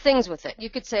 10 things with it. You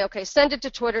could say, okay, send it to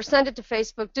Twitter, send it to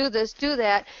Facebook, do this, do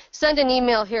that, send an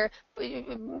email here,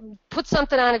 put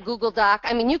something on a Google Doc.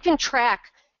 I mean, you can track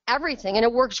everything, and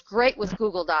it works great with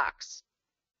Google Docs.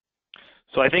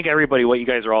 So I think everybody, what you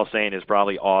guys are all saying is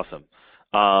probably awesome.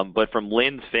 But from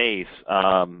Lynn's face,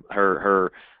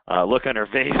 her look on her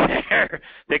face there,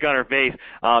 thick on her face,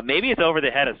 maybe it's over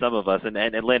the head of some of us. And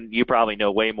Lynn, you probably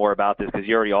know way more about this because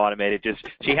you already automated. Just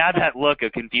she had that look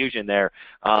of confusion there.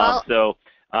 No,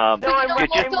 I'm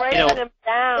writing them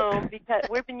down because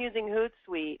we've been using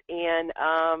Hootsuite, and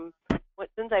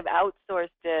since I've outsourced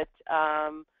it,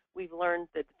 we've learned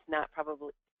that it's not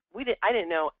probably. I didn't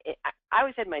know. I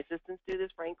always had my assistants do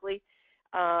this, frankly.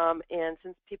 and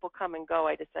since people come and go,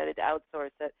 I decided to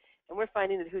outsource it. And we're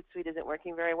finding that Hootsuite isn't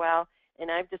working very well,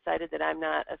 and I've decided that I'm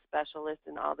not a specialist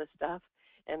in all this stuff,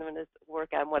 and I'm going to work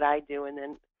on what I do, and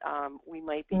then we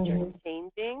might be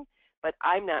changing, but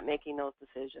I'm not making those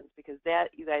decisions because that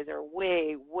you guys are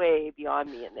way, way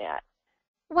beyond me in that.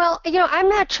 Well, I'm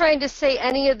not trying to say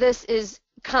any of this is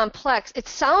complex. It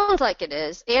sounds like it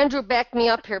is. Andrew backed me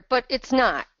up here, but it's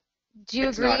not. Do you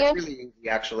agree? It's really easy,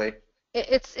 actually.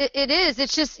 It is.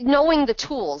 It's just knowing the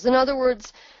tools. In other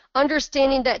words,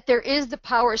 understanding that there is the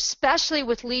power, especially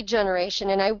with lead generation.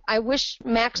 And I wish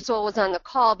Maxwell was on the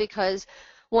call because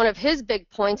one of his big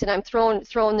points, and I'm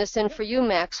throwing this in for you,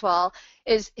 Maxwell,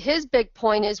 is his big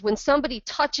point is when somebody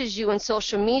touches you in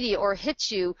social media or hits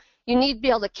you, you need to be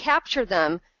able to capture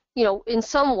them, in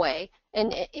some way.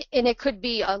 And it could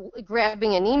be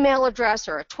grabbing an email address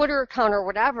or a Twitter account or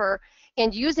whatever,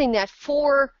 and using that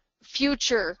for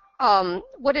future. I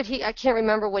can't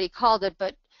remember what he called it,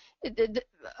 but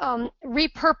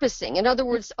repurposing. In other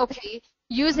words, okay,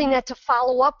 using that to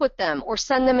follow up with them or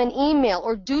send them an email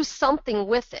or do something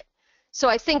with it. So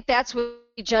I think that's what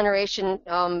lead generation,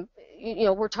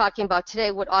 we're talking about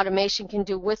today, what automation can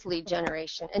do with lead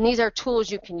generation. And these are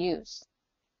tools you can use.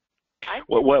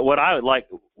 What I would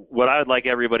like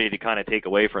everybody to kind of take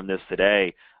away from this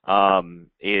today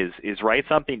is write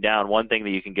something down, one thing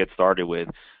that you can get started with.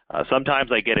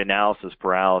 Sometimes I get analysis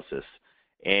paralysis,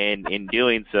 and in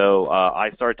doing so, I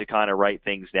start to kind of write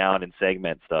things down and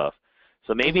segment stuff.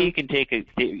 So maybe you can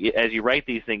as you write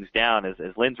these things down, as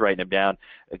Lynn's writing them down,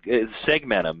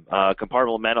 segment them,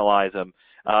 compartmentalize them,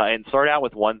 and start out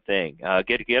with one thing.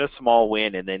 Get a small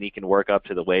win, and then you can work up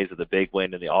to the ways of the big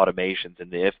win and the automations and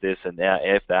the if this and that,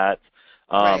 if that.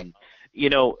 Right.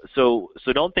 So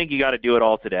don't think you got to do it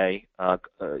all today.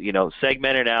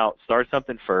 Segment it out. Start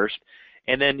something first.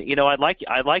 And then, I'd like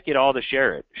you all to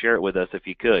share it with us if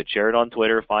you could. Share it on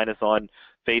Twitter, find us on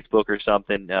Facebook or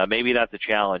something. Maybe that's a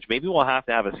challenge. Maybe we'll have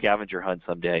to have a scavenger hunt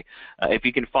someday. If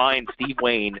you can find Steve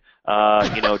Wayne,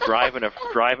 driving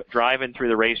through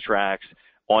the racetracks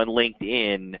on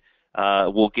LinkedIn,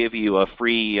 we'll give you a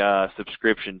free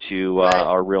subscription to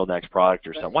our Real Next product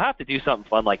or something. We'll have to do something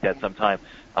fun like that sometime.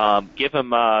 Give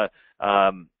him a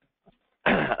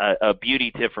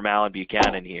beauty tip from Alan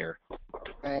Buchanan here.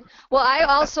 Right. Well, I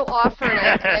also offer,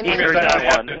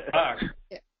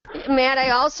 Matt, I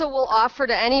also will offer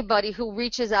to anybody who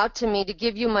reaches out to me to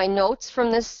give you my notes from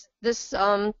this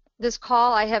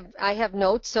call. I have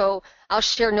notes, so I'll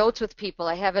share notes with people.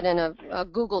 I have it in a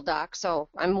Google Doc, so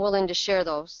I'm willing to share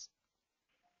those.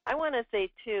 I want to say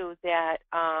too that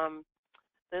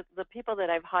the people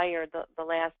that I've hired, the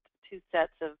last two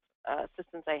sets of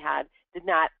assistants I had, did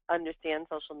not understand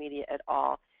social media at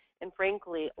all. And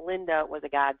frankly, Linda was a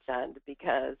godsend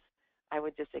because I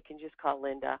would just say, can you just call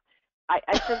Linda? I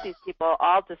sent these people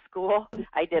all to school.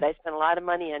 I did. I spent a lot of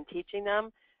money on teaching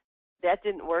them. That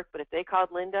didn't work, but if they called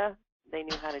Linda, they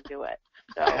knew how to do it.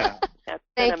 So that's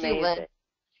been amazing. You, Lynn.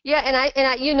 Yeah, and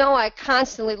I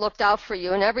constantly looked out for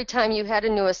you, and every time you had a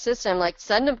new assistant, I'm like,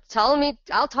 send them, tell me,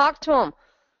 I'll talk to them.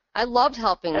 I loved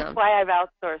helping them. That's why I've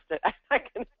outsourced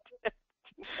it.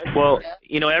 Well,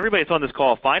 everybody that's on this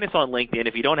call, find us on LinkedIn.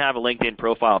 If you don't have a LinkedIn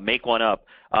profile, make one up.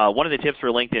 One of the tips for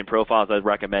LinkedIn profiles I'd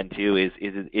recommend too is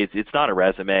it's not a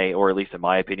resume, or at least in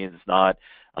my opinion, it's not.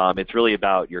 It's really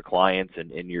about your clients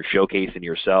and you're showcasing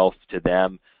yourself to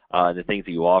them, the things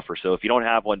that you offer. So if you don't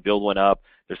have one, build one up.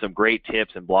 There's some great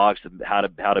tips and blogs how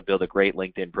to build a great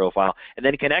LinkedIn profile, and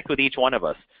then connect with each one of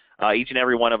us. Each and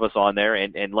every one of us on there,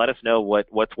 and let us know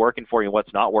what's working for you and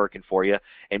what's not working for you,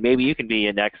 and maybe you can be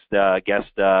a next guest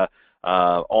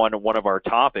on one of our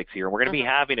topics here. We're going to be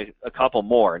having a couple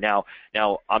more. Now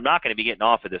I'm not going to be getting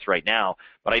off of this right now,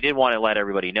 but I did want to let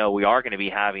everybody know we are going to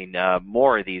be having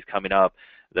more of these coming up.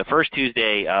 The first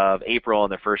Tuesday of April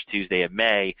and the first Tuesday of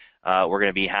May, we're going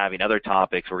to be having other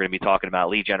topics. We're going to be talking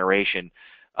about lead generation,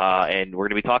 and we're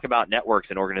going to be talking about networks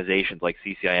and organizations like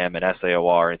CCIM and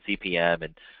SAOR and CPM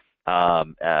and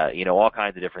all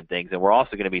kinds of different things. And we're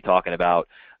also going to be talking about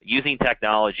using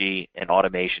technology and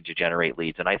automation to generate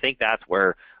leads. And I think that's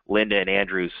where Linda and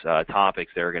Andrew's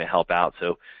topics there are going to help out.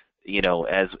 So,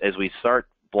 as we start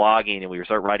blogging and we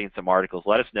start writing some articles,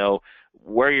 let us know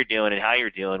where you're doing and how you're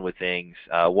dealing with things,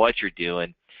 what you're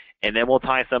doing. And then we'll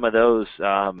tie some of those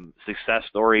success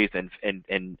stories and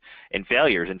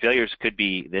failures. And failures could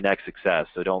be the next success.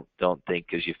 So don't think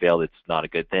because you failed it's not a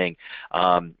good thing.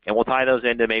 And we'll tie those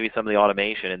into maybe some of the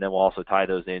automation, and then we'll also tie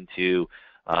those into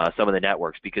some of the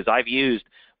networks, because I've used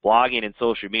blogging and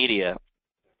social media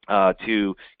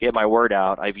to get my word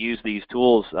out. I've used these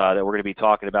tools that we're going to be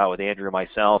talking about with Andrew and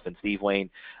myself and Steve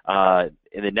Wayne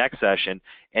in the next session,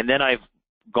 and then I've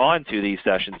gone to these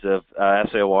sessions of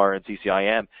SOR and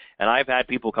CCIM, and I've had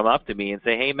people come up to me and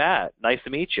say, "Hey, Matt, nice to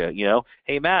meet you." You know,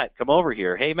 "Hey, Matt, come over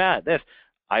here." "Hey, Matt, this."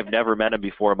 I've never met him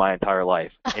before in my entire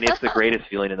life, and it's the greatest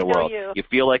feeling in the world. You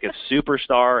feel like a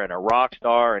superstar and a rock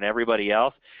star and everybody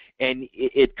else, and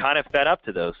it kind of fed up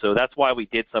to those. So that's why we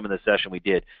did some of the session we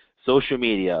did. Social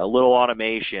media, a little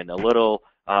automation, a little,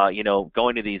 you know,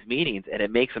 going to these meetings, and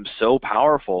it makes them so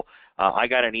powerful. I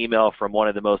got an email from one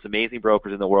of the most amazing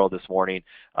brokers in the world this morning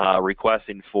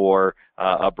requesting for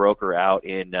a broker out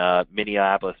in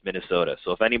Minneapolis, Minnesota.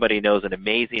 So if anybody knows an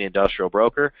amazing industrial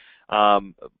broker,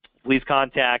 please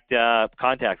contact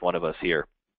one of us here.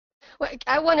 Well,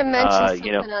 I want to mention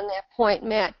something on that point,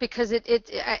 Matt, because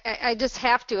I just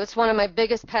have to. It's one of my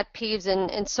biggest pet peeves,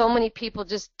 and so many people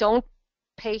just don't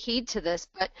pay heed to this.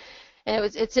 But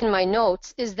it's in my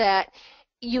notes, is that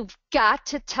you've got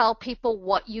to tell people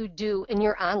what you do in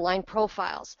your online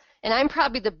profiles. And I'm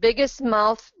probably the biggest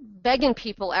mouth begging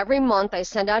people every month. I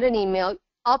send out an email,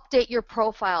 update your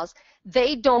profiles.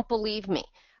 They don't believe me.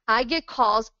 I get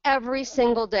calls every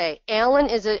single day. Alan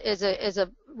is a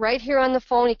right here on the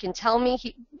phone. He can tell me,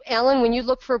 Alan, when you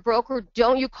look for a broker,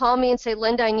 don't you call me and say,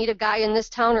 "Linda, I need a guy in this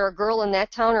town or a girl in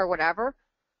that town," or whatever?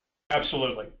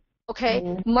 Absolutely.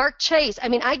 Okay. Mark Chase. I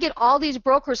mean, I get all these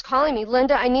brokers calling me,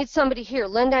 "Linda, I need somebody here.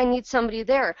 Linda, I need somebody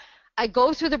there." I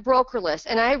go through the broker list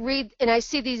and I read and I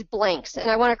see these blanks and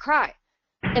I want to cry.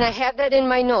 And I have that in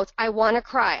my notes. I want to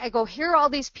cry. I go, here all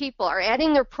these people are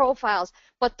adding their profiles,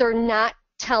 but they're not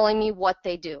telling me what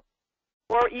they do.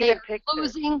 Or even They're pictures.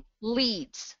 losing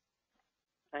leads.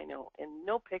 I know. And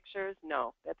no pictures,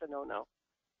 no. That's a no-no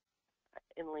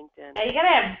in LinkedIn. You gotta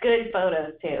have good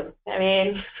photos too. I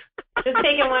mean, just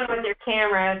taking one with your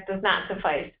camera does not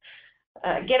suffice.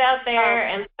 Get out there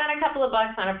and spend a couple of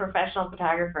bucks on a professional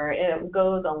photographer. It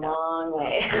goes a long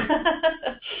way.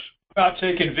 About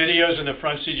taking videos in the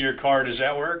front seat of your car, does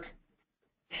that work?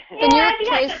 Yeah, I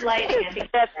think I should lighting. I think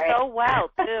that's so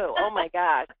wild too. Oh my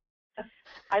God.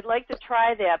 I'd like to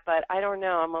try that, but I don't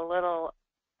know. I'm a little.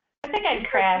 I think I'd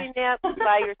crash. Did you do that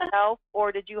by yourself,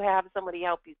 or did you have somebody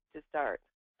help you to start?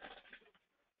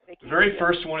 The very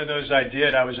first one of those I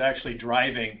did, I was actually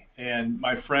driving, and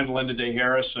my friend Linda Day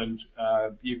Harrison,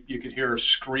 you could hear her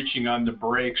screeching on the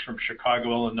brakes from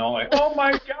Chicago, Illinois. "Oh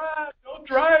my God, don't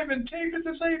drive and tape at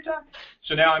the same time."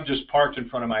 So now I'm just parked in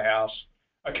front of my house.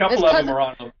 A couple of them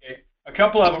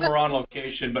are on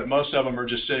location, but most of them are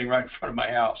just sitting right in front of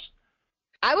my house.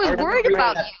 I was worried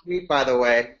about that tweet, by the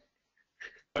way.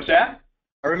 What's that?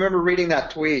 I remember reading that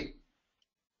tweet.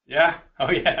 Yeah. Oh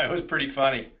yeah, it was pretty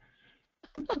funny.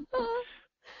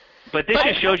 But this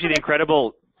just shows you the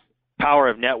incredible power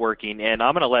of networking, and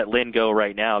I'm going to let Lynn go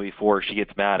right now before she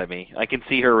gets mad at me. I can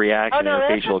see her reaction and her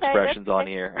facial expressions on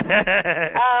here.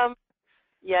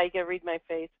 Yeah, you can read my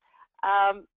face.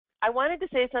 I wanted to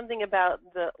say something about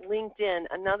the LinkedIn.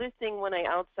 Another thing when I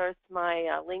outsourced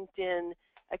my LinkedIn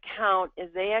account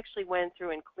is they actually went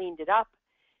through and cleaned it up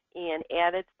and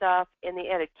added stuff, and they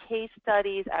added case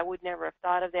studies. I would never have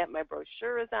thought of that. My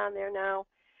brochure is on there now.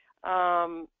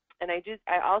 And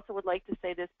I also would like to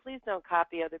say this, please don't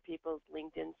copy other people's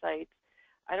LinkedIn sites.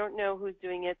 I don't know who's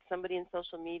doing it. Somebody in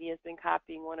social media has been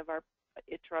copying one of our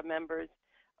ITRA members'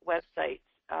 websites,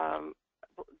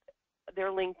 their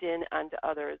LinkedIn onto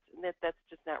others, and that's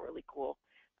just not really cool.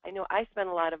 I know I spend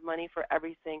a lot of money for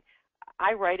everything.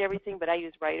 I write everything, but I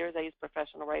use writers. I use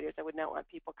professional writers. I would not want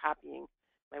people copying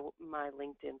my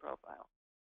LinkedIn profile.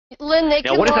 Lynn, they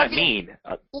now, what does that mean?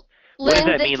 What does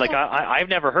that mean? Like, I've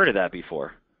never heard of that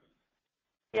before.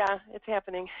 Yeah, it's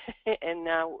happening, and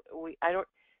now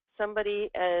somebody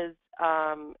is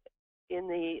in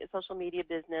the social media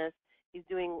business. He's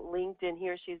doing LinkedIn. He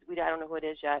or she's, I don't know who it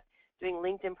is yet, doing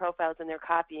LinkedIn profiles, and they're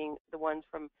copying the ones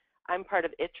from. I'm part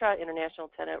of ITRA, International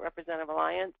Tenant Representative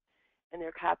Alliance, and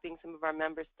they're copying some of our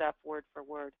member stuff word for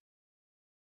word.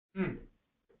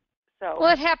 So.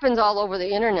 Well, it happens all over the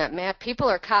internet, Matt. People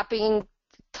are copying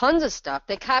tons of stuff.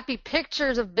 They copy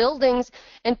pictures of buildings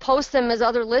and post them as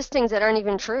other listings that aren't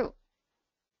even true.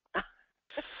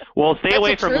 Well, stay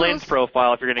away from Lynn's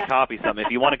profile if you're going to copy something.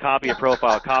 If you want to copy a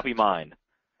profile, copy mine.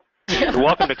 You're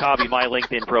welcome to copy my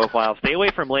LinkedIn profile. Stay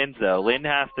away from Lynn's, though.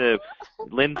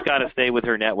 Lynn's got to stay with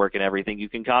her network and everything. You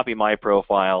can copy my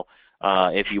profile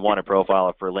if you want to profile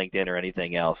it for LinkedIn or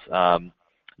anything else.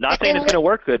 Not saying it's going to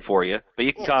work good for you, but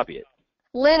you can copy it.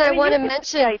 Lynn, I want to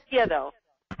mention. Idea, though.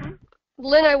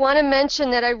 Lynn, I want to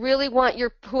mention that I really want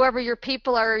whoever your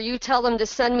people are, you tell them to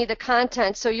send me the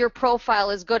content so your profile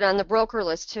is good on the broker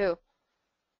list too.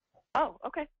 Oh,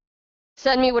 okay.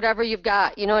 Send me whatever you've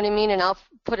got, you know what I mean, and I'll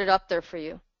put it up there for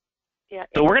you. Yeah.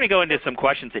 So we're going to go into some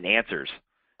questions and answers.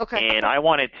 Okay. And I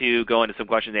wanted to go into some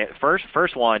questions.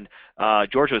 First one,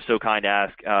 George was so kind to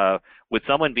ask, would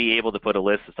someone be able to put a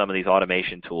list of some of these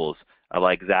automation tools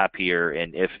like Zapier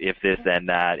and if this, then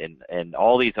that, and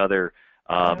all these other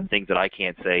things that I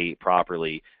can't say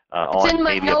properly on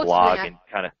maybe a blog and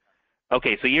kind of.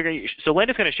 Okay, so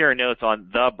Linda's going to share her notes on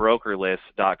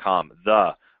thebrokerlist.com,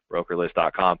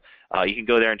 thebrokerlist.com. You can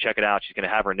go there and check it out. She's going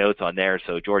to have her notes on there,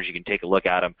 so George, you can take a look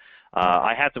at them.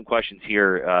 I had some questions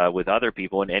here with other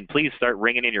people, and please start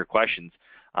ringing in your questions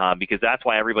because that's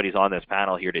why everybody's on this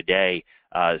panel here today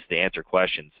is to answer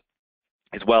questions,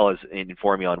 as well as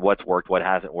inform you on what's worked, what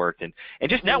hasn't worked, and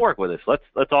just network with us.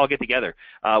 Let's all get together.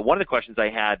 One of the questions I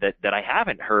had that I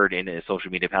haven't heard in a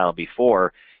social media panel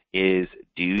before is,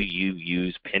 do you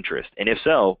use Pinterest? And if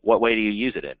so, what way do you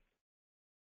use it in?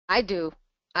 I do.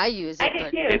 I use it. I do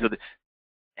too. Okay, so the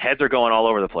heads are going all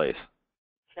over the place.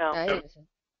 No.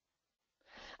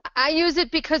 I use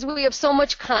it because we have so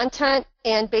much content,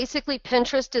 and basically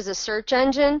Pinterest is a search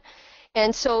engine.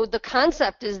 And so the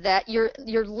concept is that you're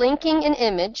linking an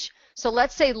image. So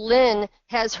let's say Lynn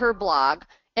has her blog,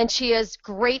 and she has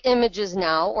great images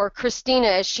now, or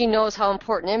Kristina, as she knows how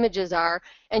important images are,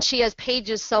 and she has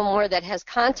pages somewhere that has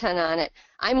content on it.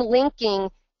 I'm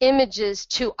linking images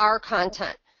to our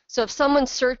content. So if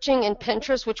someone's searching in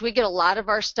Pinterest, which we get a lot of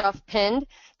our stuff pinned,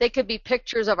 they could be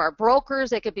pictures of our brokers,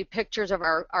 they could be pictures of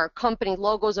our company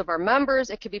logos of our members,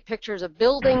 it could be pictures of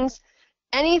buildings,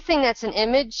 anything that's an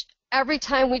image. Every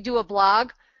time we do a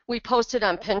blog, we post it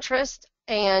on Pinterest,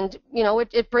 and you know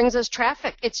it brings us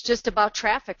traffic. It's just about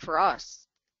traffic for us.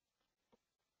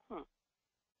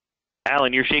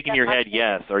 Alan, you're shaking your head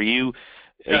yes. Are you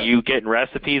getting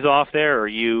recipes off there, or are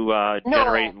you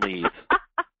generating leads?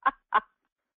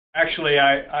 Actually,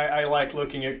 I like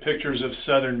looking at pictures of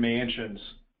southern mansions.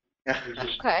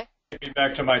 Okay. Take me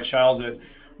back to my childhood.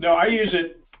 No, I use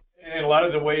it in a lot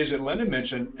of the ways that Linda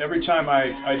mentioned. Every time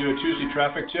I do a Tuesday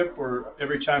traffic tip, or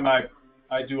every time I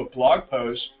do a blog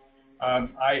post,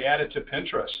 I add it to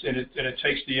Pinterest, and it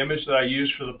takes the image that I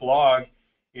use for the blog,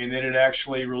 and then it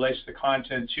actually relates the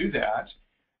content to that.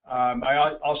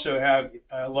 I also have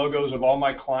logos of all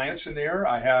my clients in there.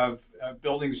 I have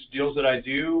buildings deals that I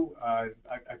do. I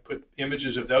put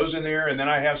images of those in there, and then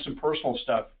I have some personal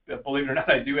stuff. Believe it or not,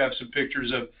 I do have some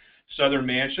pictures of southern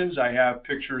mansions. I have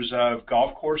pictures of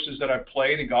golf courses that I've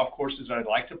played and golf courses that I'd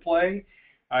like to play.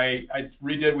 We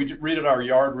redid our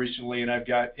yard recently, and I've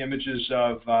got images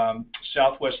of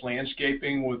Southwest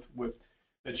landscaping with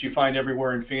that you find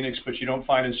everywhere in Phoenix, but you don't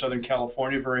find in Southern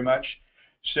California very much.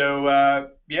 So I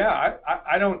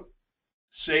don't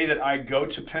say that I go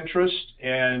to Pinterest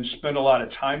and spend a lot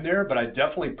of time there, but I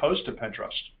definitely post to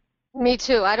Pinterest. Me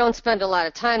too. I don't spend a lot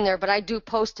of time there, but I do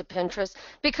post to Pinterest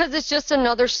because it's just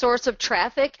another source of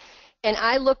traffic. And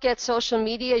I look at social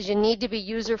media as you need to be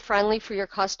user-friendly for your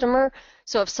customer.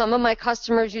 So if some of my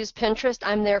customers use Pinterest,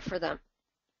 I'm there for them.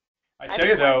 I tell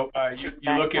you though,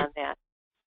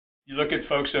 you look at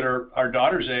folks that are our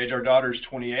daughter's age. Our daughter's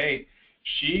 28.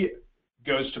 She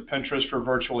goes to Pinterest for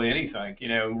virtually anything. You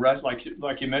know,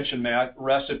 like you mentioned, Matt,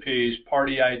 recipes,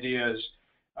 party ideas,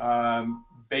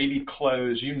 baby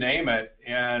clothes, you name it,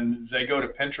 and they go to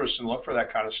Pinterest and look for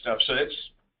that kind of stuff. So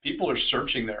people are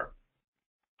searching there.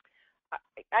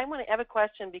 I have a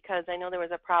question because I know there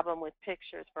was a problem with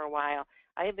pictures for a while.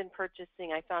 I have been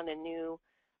purchasing, I found a new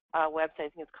website, I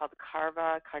think it's called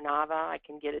Canva. I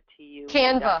can get it to you.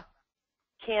 Canva.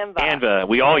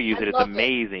 We all use it. It's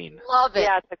amazing. Love it.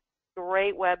 Yeah, it's a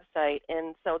great website,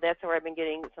 and so that's where I've been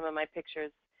getting some of my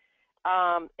pictures.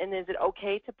 And is it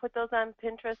okay to put those on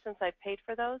Pinterest since I paid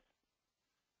for those?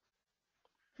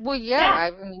 Well, yeah,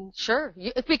 I mean, sure.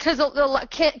 Because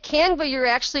Canva, you're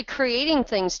actually creating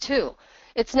things too.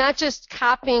 It's not just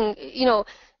copying, you know,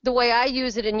 the way I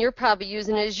use it and you're probably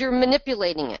using it is you're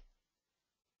manipulating it.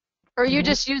 Or you're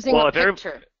just using a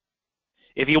picture.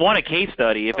 If you want a case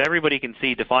study, if everybody can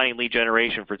see defining lead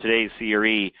generation for today's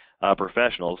CRE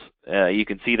professionals, you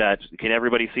can see that. Can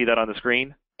everybody see that on the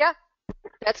screen? Yeah,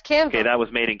 that's Canva. Okay, that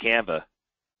was made in Canva.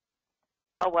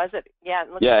 Oh, was it? Yeah, it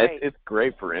looks great. It's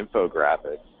great for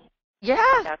infographics.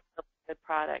 Yeah. That's a good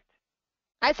product.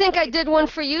 I think I did one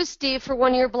for you, Steve, for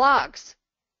one of your blogs.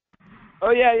 Oh,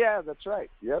 yeah, that's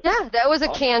right. Yep. Yeah, that was a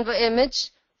Canva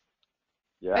image.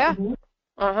 Yeah.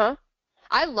 Uh-huh.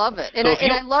 I love it. And, So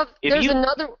I love, there's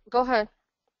another, go ahead.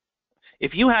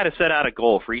 If you had to set out a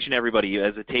goal for each and everybody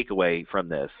as a takeaway from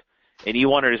this, and you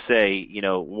wanted to say, you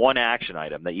know, one action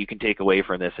item that you can take away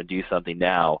from this and do something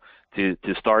now to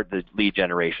start the lead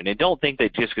generation, and don't think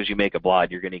that just because you make a blog,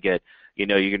 you're going to get, you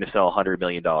know, you're going to sell a $100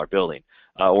 million building,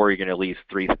 or you're going to lease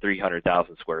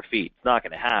 300,000 square feet. It's not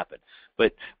going to happen.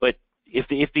 But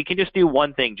if they can just do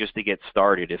one thing just to get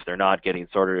started, if they're not getting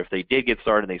started, if they did get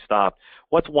started and they stopped,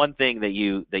 what's one thing that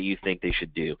you think they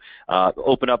should do?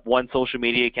 Open up one social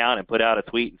media account and put out a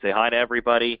tweet and say hi to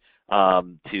everybody,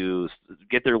 to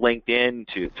get their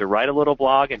LinkedIn, to write a little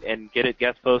blog and get it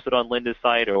guest posted on Linda's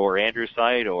site or Andrew's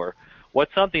site, or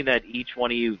what's something that each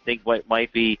one of you think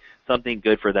might be something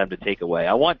good for them to take away?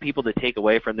 I want people to take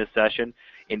away from this session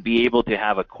and be able to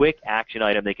have a quick action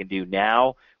item they can do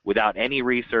now without any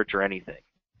research or anything.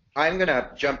 I'm going to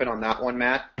jump in on that one,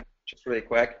 Matt, just really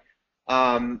quick.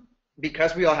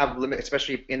 Because we all have limit,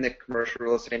 especially in the commercial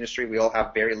real estate industry, we all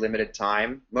have very limited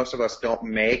time. Most of us don't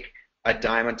make a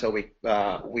dime until we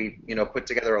put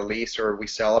together a lease or we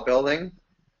sell a building.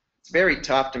 It's very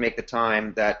tough to make the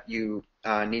time that you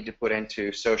need to put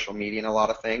into social media and a lot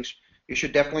of things. You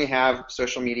should definitely have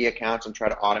social media accounts and try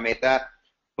to automate that.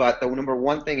 But the number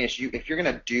one thing is if you're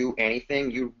going to do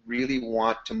anything, you really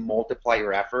want to multiply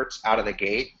your efforts out of the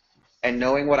gate. And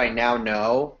knowing what I now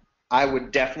know, I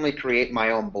would definitely create my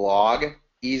own blog,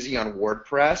 easy on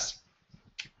WordPress,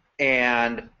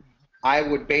 and I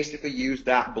would basically use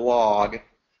that blog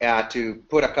to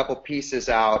put a couple pieces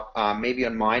out, maybe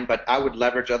on mine, but I would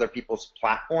leverage other people's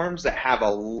platforms that have a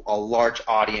large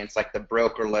audience, like the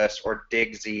Broker List or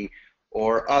Digsy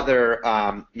or other,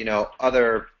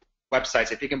 other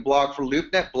websites. If you can blog for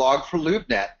LoopNet, blog for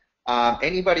LoopNet.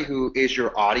 Anybody who is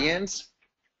your audience,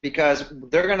 because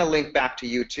they're going to link back to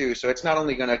you too. So it's not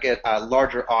only going to get a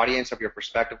larger audience of your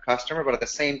prospective customer, but at the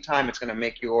same time, it's going to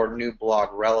make your new blog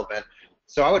relevant.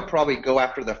 So I would probably go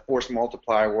after the force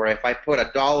multiplier, where if I put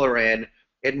 $1 in,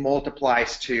 it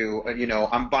multiplies to,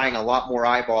 I'm buying a lot more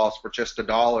eyeballs for just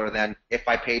 $1 than if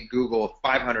I paid Google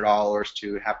 $500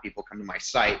 to have people come to my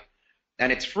site.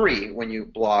 And it's free when you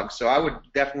blog. So I would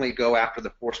definitely go after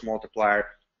the force multiplier,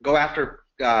 go after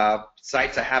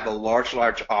sites that have a large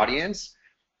audience,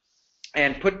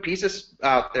 and put pieces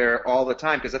out there all the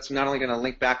time, because that's not only going to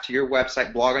link back to your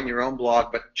website, blog on your own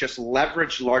blog, but just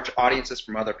leverage large audiences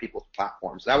from other people's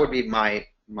platforms. That would be my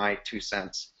 2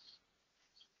 cents.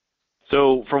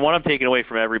 So from what I'm taking away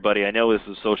from everybody, I know this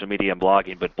is social media and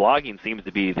blogging, but blogging seems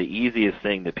to be the easiest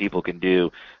thing that people can do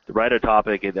to write a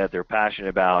topic that they're passionate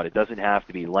about. It doesn't have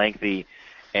to be lengthy,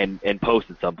 and post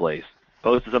it someplace.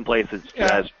 Post it someplace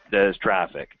that has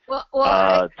traffic.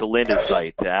 To Linda's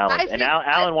site, to Alan. And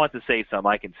Alan wants to say something.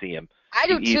 I can see him. I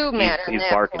do too, Matt. He's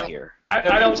barking here.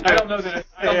 I don't know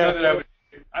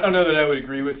that I would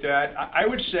agree with that. I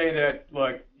would say that,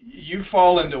 look, you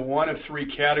fall into one of 3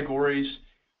 categories.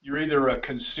 You're either a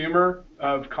consumer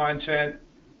of content,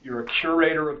 you're a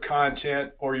curator of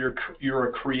content, or you're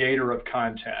a creator of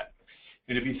content.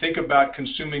 And if you think about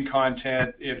consuming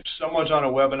content, if someone's on a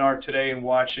webinar today and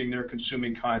watching, they're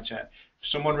consuming content. If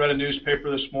someone read a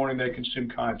newspaper this morning, they consume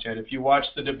content. If you watch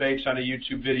the debates on a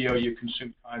YouTube video, you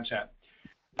consume content.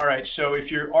 All right, so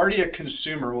if you're already a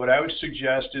consumer, what I would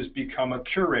suggest is become a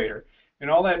curator.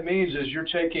 And all that means is you're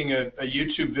taking a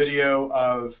YouTube video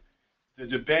of the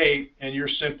debate and you're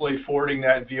simply forwarding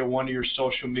that via one of your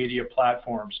social media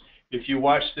platforms. If you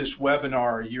watch this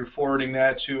webinar, you're forwarding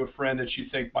that to a friend that you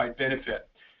think might benefit.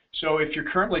 So if you're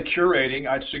currently curating,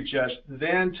 I'd suggest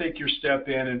then take your step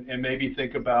in and maybe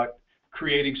think about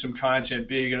creating some content,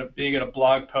 being in a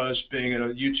blog post, being in a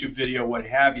YouTube video, what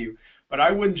have you. But I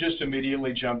wouldn't just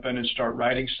immediately jump in and start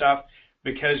writing stuff,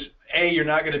 because A, you're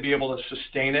not going to be able to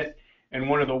sustain it. And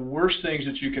one of the worst things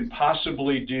that you can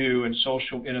possibly do in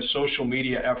a social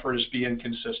media effort is be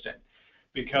inconsistent,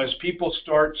 because people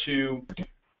start to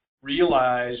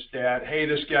realize that, hey,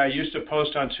 this guy used to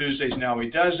post on Tuesdays, now he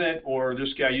doesn't, or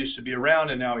this guy used to be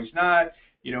around and now he's not.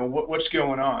 What's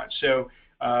going on? So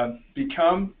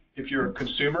if you're a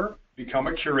consumer, become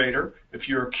a curator. If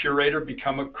you're a curator,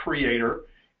 become a creator,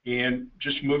 and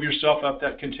just move yourself up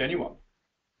that continuum.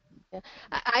 Yeah.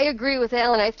 I agree with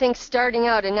Alan. I think starting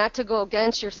out, and not to go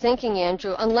against your thinking,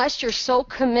 Andrew, unless you're so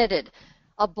committed,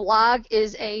 a blog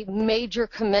is a major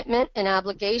commitment and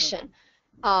obligation.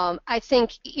 I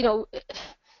think,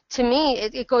 to me,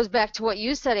 it goes back to what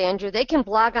you said, Andrew. They can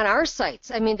blog on our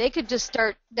sites. I mean, they could just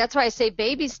start. That's why I say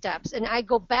baby steps, and I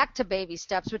go back to baby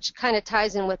steps, which kind of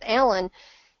ties in with Alan,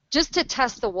 just to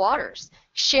test the waters.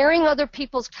 Sharing other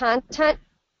people's content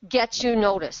gets you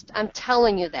noticed. I'm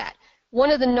telling you that. One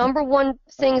of the number one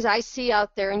things I see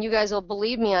out there, and you guys will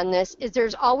believe me on this, is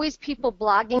there's always people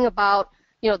blogging about,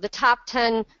 the top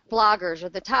 10 bloggers or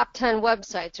the top 10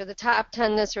 websites or the top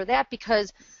 10 this or that,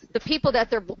 because the people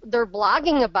that they're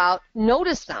blogging about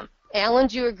notice them. Alan,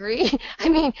 do you agree? I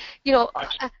mean,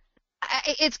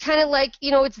 it's kind of like,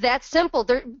 it's that simple.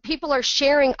 People are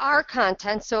sharing our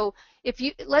content. So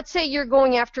let's say you're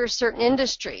going after a certain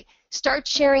industry. Start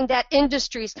sharing that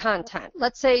industry's content.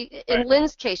 Let's say in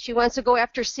Lynn's case, she wants to go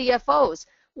after CFOs.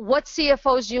 What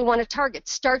CFOs do you want to target?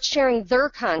 Start sharing their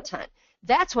content.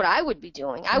 That's what I would be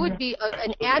doing. I would be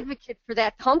an advocate for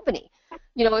that company.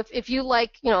 You know, if you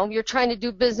like, you know, you're trying to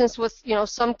do business with, you know,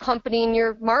 some company in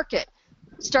your market,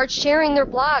 start sharing their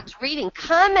blogs, reading,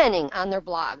 commenting on their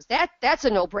blogs. That's a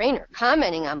no-brainer,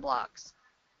 commenting on blogs.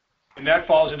 And that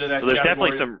falls into that so there's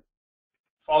category. Definitely some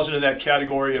falls into that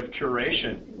category of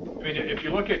curation. I mean, if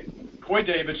you look at Coy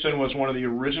Davidson was one of the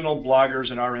original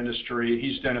bloggers in our industry.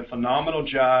 He's done a phenomenal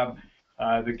job.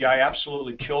 The guy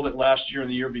absolutely killed it last year and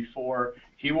the year before.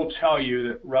 He will tell you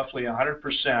that roughly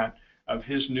 100% of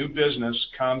his new business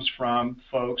comes from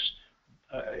folks,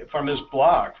 from his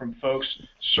blog, from folks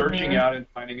searching out and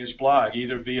finding his blog,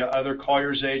 either via other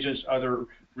Colliers agents, other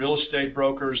real estate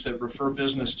brokers that refer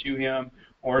business to him,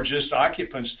 or just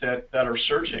occupants that are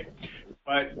searching.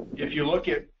 But if you look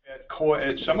at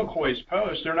some of Coy's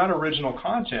posts, they're not original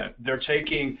content. They're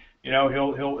taking, you know,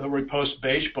 he'll repost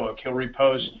Beige Book, he'll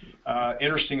repost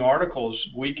interesting articles,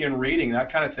 weekend reading,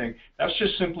 that kind of thing. That's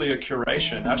just simply a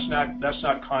curation. That's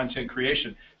not content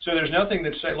creation. So there's nothing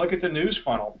that say, look at the news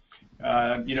funnel.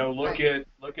 You know, look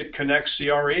at Connect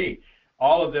CRE.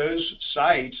 All of those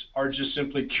sites are just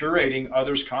simply curating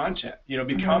others' content. You know,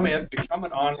 become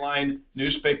an online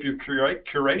newspaper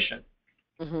curation.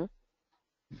 Mm-hmm.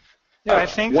 Yeah, I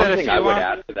think one that thing I would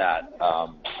add to that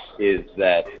is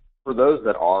that for those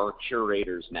that are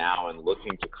curators now and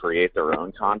looking to create their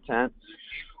own content,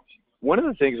 one of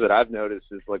the things that I've noticed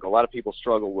is like a lot of people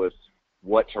struggle with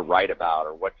what to write about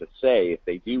or what to say if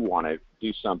they do want to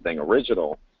do something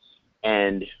original.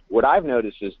 And what I've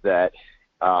noticed is that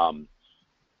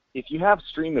if you have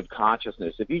stream of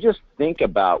consciousness, if you just think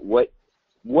about what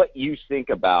you think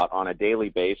about on a daily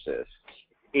basis,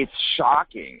 it's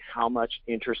shocking how much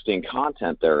interesting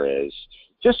content there is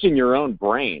just in your own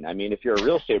brain. I mean, if you're a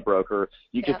real estate broker,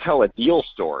 you could tell a deal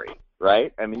story,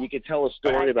 right? I mean, you could tell a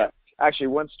story about, actually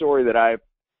one story that I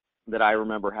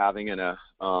remember having in a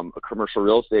commercial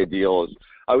real estate deal is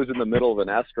I was in the middle of an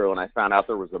escrow and I found out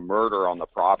there was a murder on the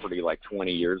property like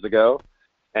 20 years ago.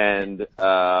 And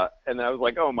I was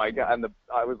like, oh my God, and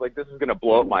I was like, this is going to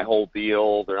blow up my whole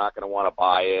deal. They're not going to want to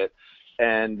buy it.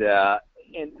 And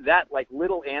that like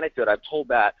little anecdote, I've told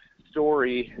that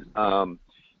story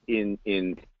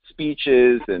in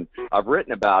speeches, and I've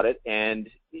written about it. And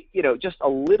you know, just a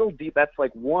little deep. That's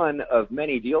like one of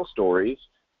many deal stories.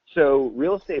 So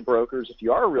real estate brokers, if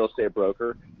you are a real estate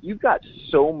broker, you've got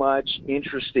so much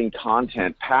interesting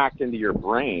content packed into your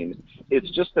brain. It's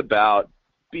just about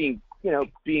being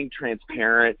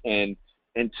transparent and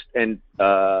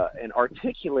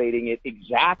articulating it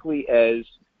exactly as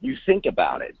you think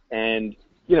about it. And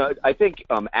you know, I think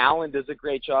Alan does a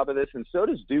great job of this, and so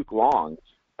does Duke Long.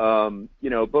 You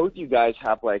know, both you guys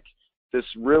have like this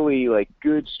really like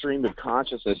good stream of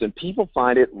consciousness, and people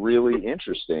find it really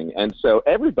interesting. And so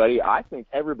I think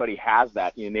everybody has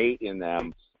that innate in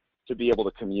them to be able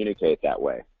to communicate that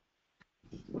way.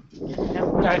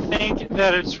 I think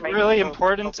that it's really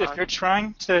important if you're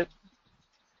trying to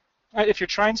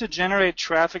generate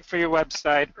traffic for your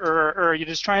website, or you're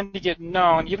just trying to get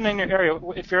known, even in your area,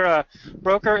 if you're a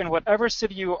broker in whatever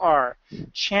city you are,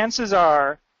 chances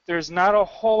are there's not a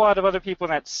whole lot of other people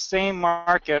in that same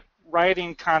market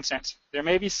writing content. There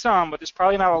may be some, but there's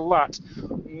probably not a lot.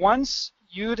 Once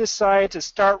you decide to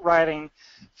start writing,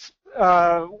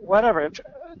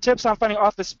 tips on finding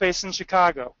office space in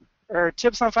Chicago, or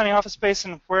tips on finding office space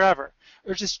in wherever,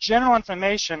 or just general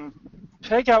information,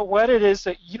 pick out what it is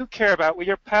that you care about, what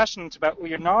you're passionate about, what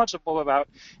you're knowledgeable about,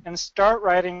 and start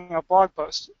writing a blog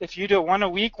post. If you do it one a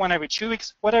week, one every 2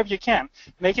 weeks, whatever you can.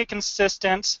 Make it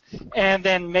consistent, and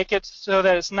then make it so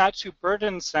that it's not too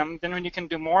burdensome. Then when you can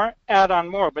do more, add on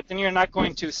more. But then you're not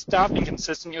going to stop being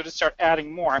consistent. You'll just start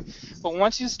adding more. But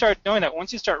once you start doing that,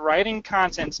 once you start writing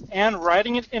content and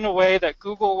writing it in a way that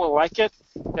Google will like it,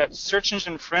 that's search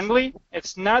engine friendly,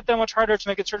 it's not that much harder to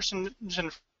make it search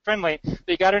engine friendly, but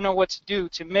you got to know what to do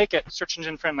to make it search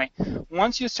engine friendly.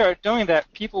 Once you start doing that,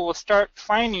 people will start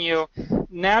finding you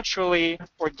naturally,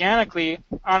 organically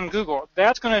on Google.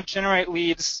 That's going to generate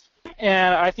leads,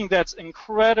 and I think that's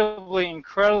incredibly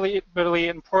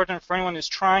important for anyone who's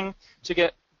trying to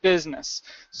get business.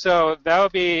 So that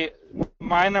would be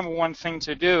my number one thing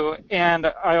to do. And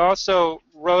I also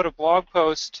wrote a blog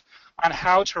post on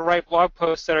how to write blog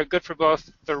posts that are good for both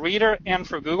the reader and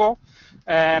for Google.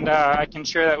 And I can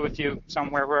share that with you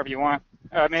somewhere, wherever you want.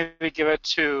 Maybe give it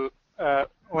to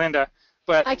Linda.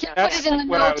 But I can put it in the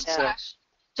notes, Josh.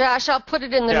 Josh, I'll put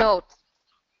it in the notes.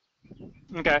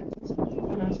 Okay.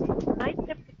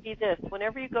 be this.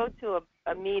 Whenever you go to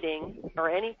a meeting or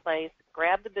any place,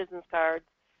 grab the business cards,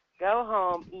 go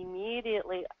home,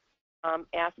 immediately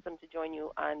ask them to join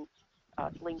you on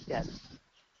LinkedIn.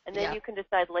 And then you can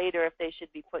decide later if they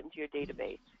should be put into your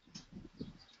database.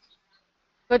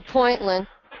 Good point, Lynn.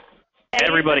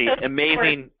 Everybody,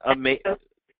 amazing.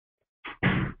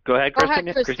 Go ahead,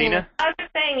 Kristina. I was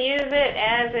just saying, use it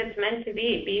as it's meant to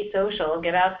be. Be social.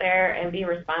 Get out there and be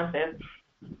responsive.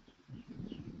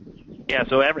 Yeah,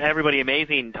 so everybody,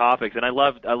 amazing topics, and I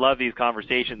love these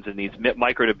conversations and these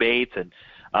micro debates, and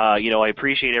I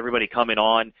appreciate everybody coming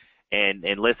on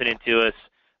and listening to us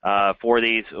for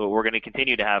these. We're going to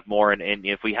continue to have more, and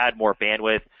if we had more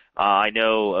bandwidth, I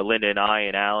know Linda and I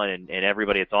and Alan and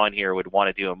everybody that's on here would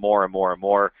want to do more and more and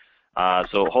more.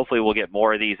 So hopefully we'll get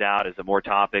more of these out as more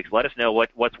topics. Let us know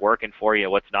what's working for you,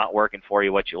 what's not working for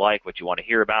you, what you like, what you want to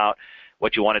hear about,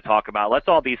 what you want to talk about. Let's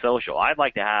all be social. I'd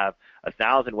like to have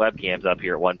 1,000 webcams up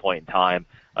here at one point in time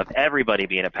of everybody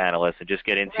being a panelist and just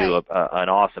get into an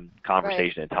awesome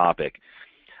conversation and topic.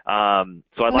 So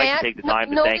I'd like to take the time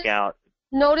to thank out.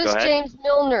 Notice James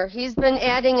Milner. He's been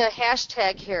adding a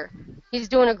hashtag here. He's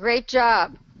doing a great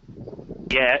job.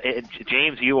 Yeah,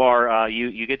 James, you are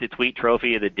you get the tweet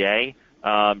trophy of the day.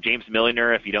 James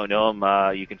Milner, if you don't know him,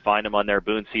 you can find him on their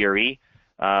Boone CRE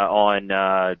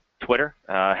on Twitter.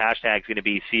 Hashtag's going to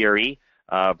be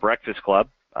CRE Breakfast Club.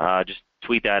 Just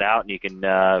tweet that out, and you can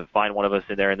find one of us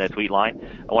in there in that tweet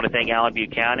line. I want to thank Alan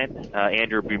Buchanan,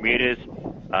 Andrew Bermudez,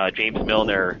 James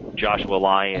Milner, Joshua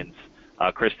Lyons,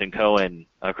 Kristina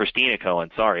Cohen,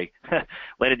 sorry,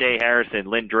 Linda Day Harrison,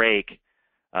 Lynn Drake,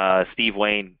 Steve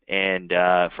Wayne, and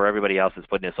for everybody else that's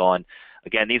putting this on.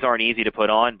 Again, these aren't easy to put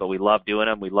on, but we love doing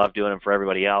them. We love doing them for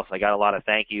everybody else. I got a lot of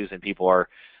thank yous, and people are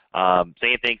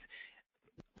saying things.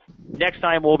 Next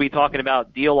time we'll be talking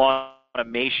about deal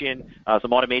automation,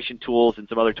 some automation tools and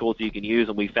some other tools that you can use,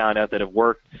 and we found out that have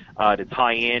worked to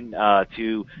tie in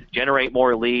to generate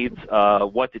more leads,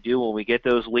 what to do when we get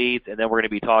those leads, and then we're going to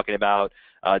be talking about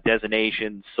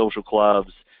designations, social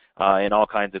clubs, and all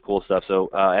kinds of cool stuff. So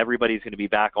everybody's going to be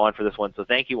back on for this one. So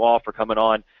thank you all for coming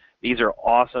on. These are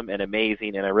awesome and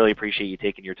amazing, and I really appreciate you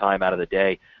taking your time out of the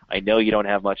day. I know you don't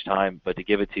have much time, but to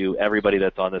give it to everybody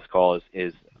that's on this call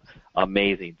is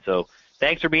amazing. So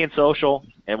thanks for being social,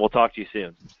 and we'll talk to you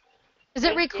soon. Is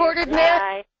it recorded,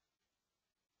 Matt?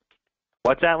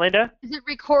 What's that, Linda? Is it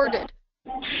recorded?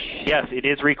 Yes, it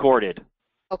is recorded.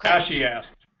 Okay. As she asked.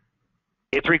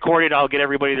 It's recorded. I'll get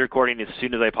everybody the recording as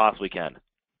soon as I possibly can.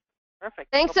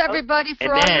 Perfect. Thanks, everybody,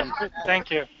 for all your hard work.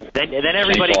 Thank you. Then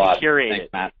everybody can curate it.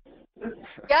 Matt.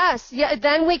 Yes, yeah.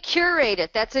 Then we curate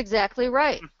it. That's exactly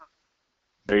right.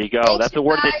 There you go. Thanks, that's the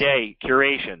word of the day,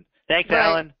 curation. Thanks,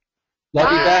 Alan.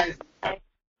 Love you guys.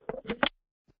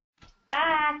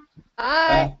 Bye.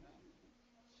 Bye.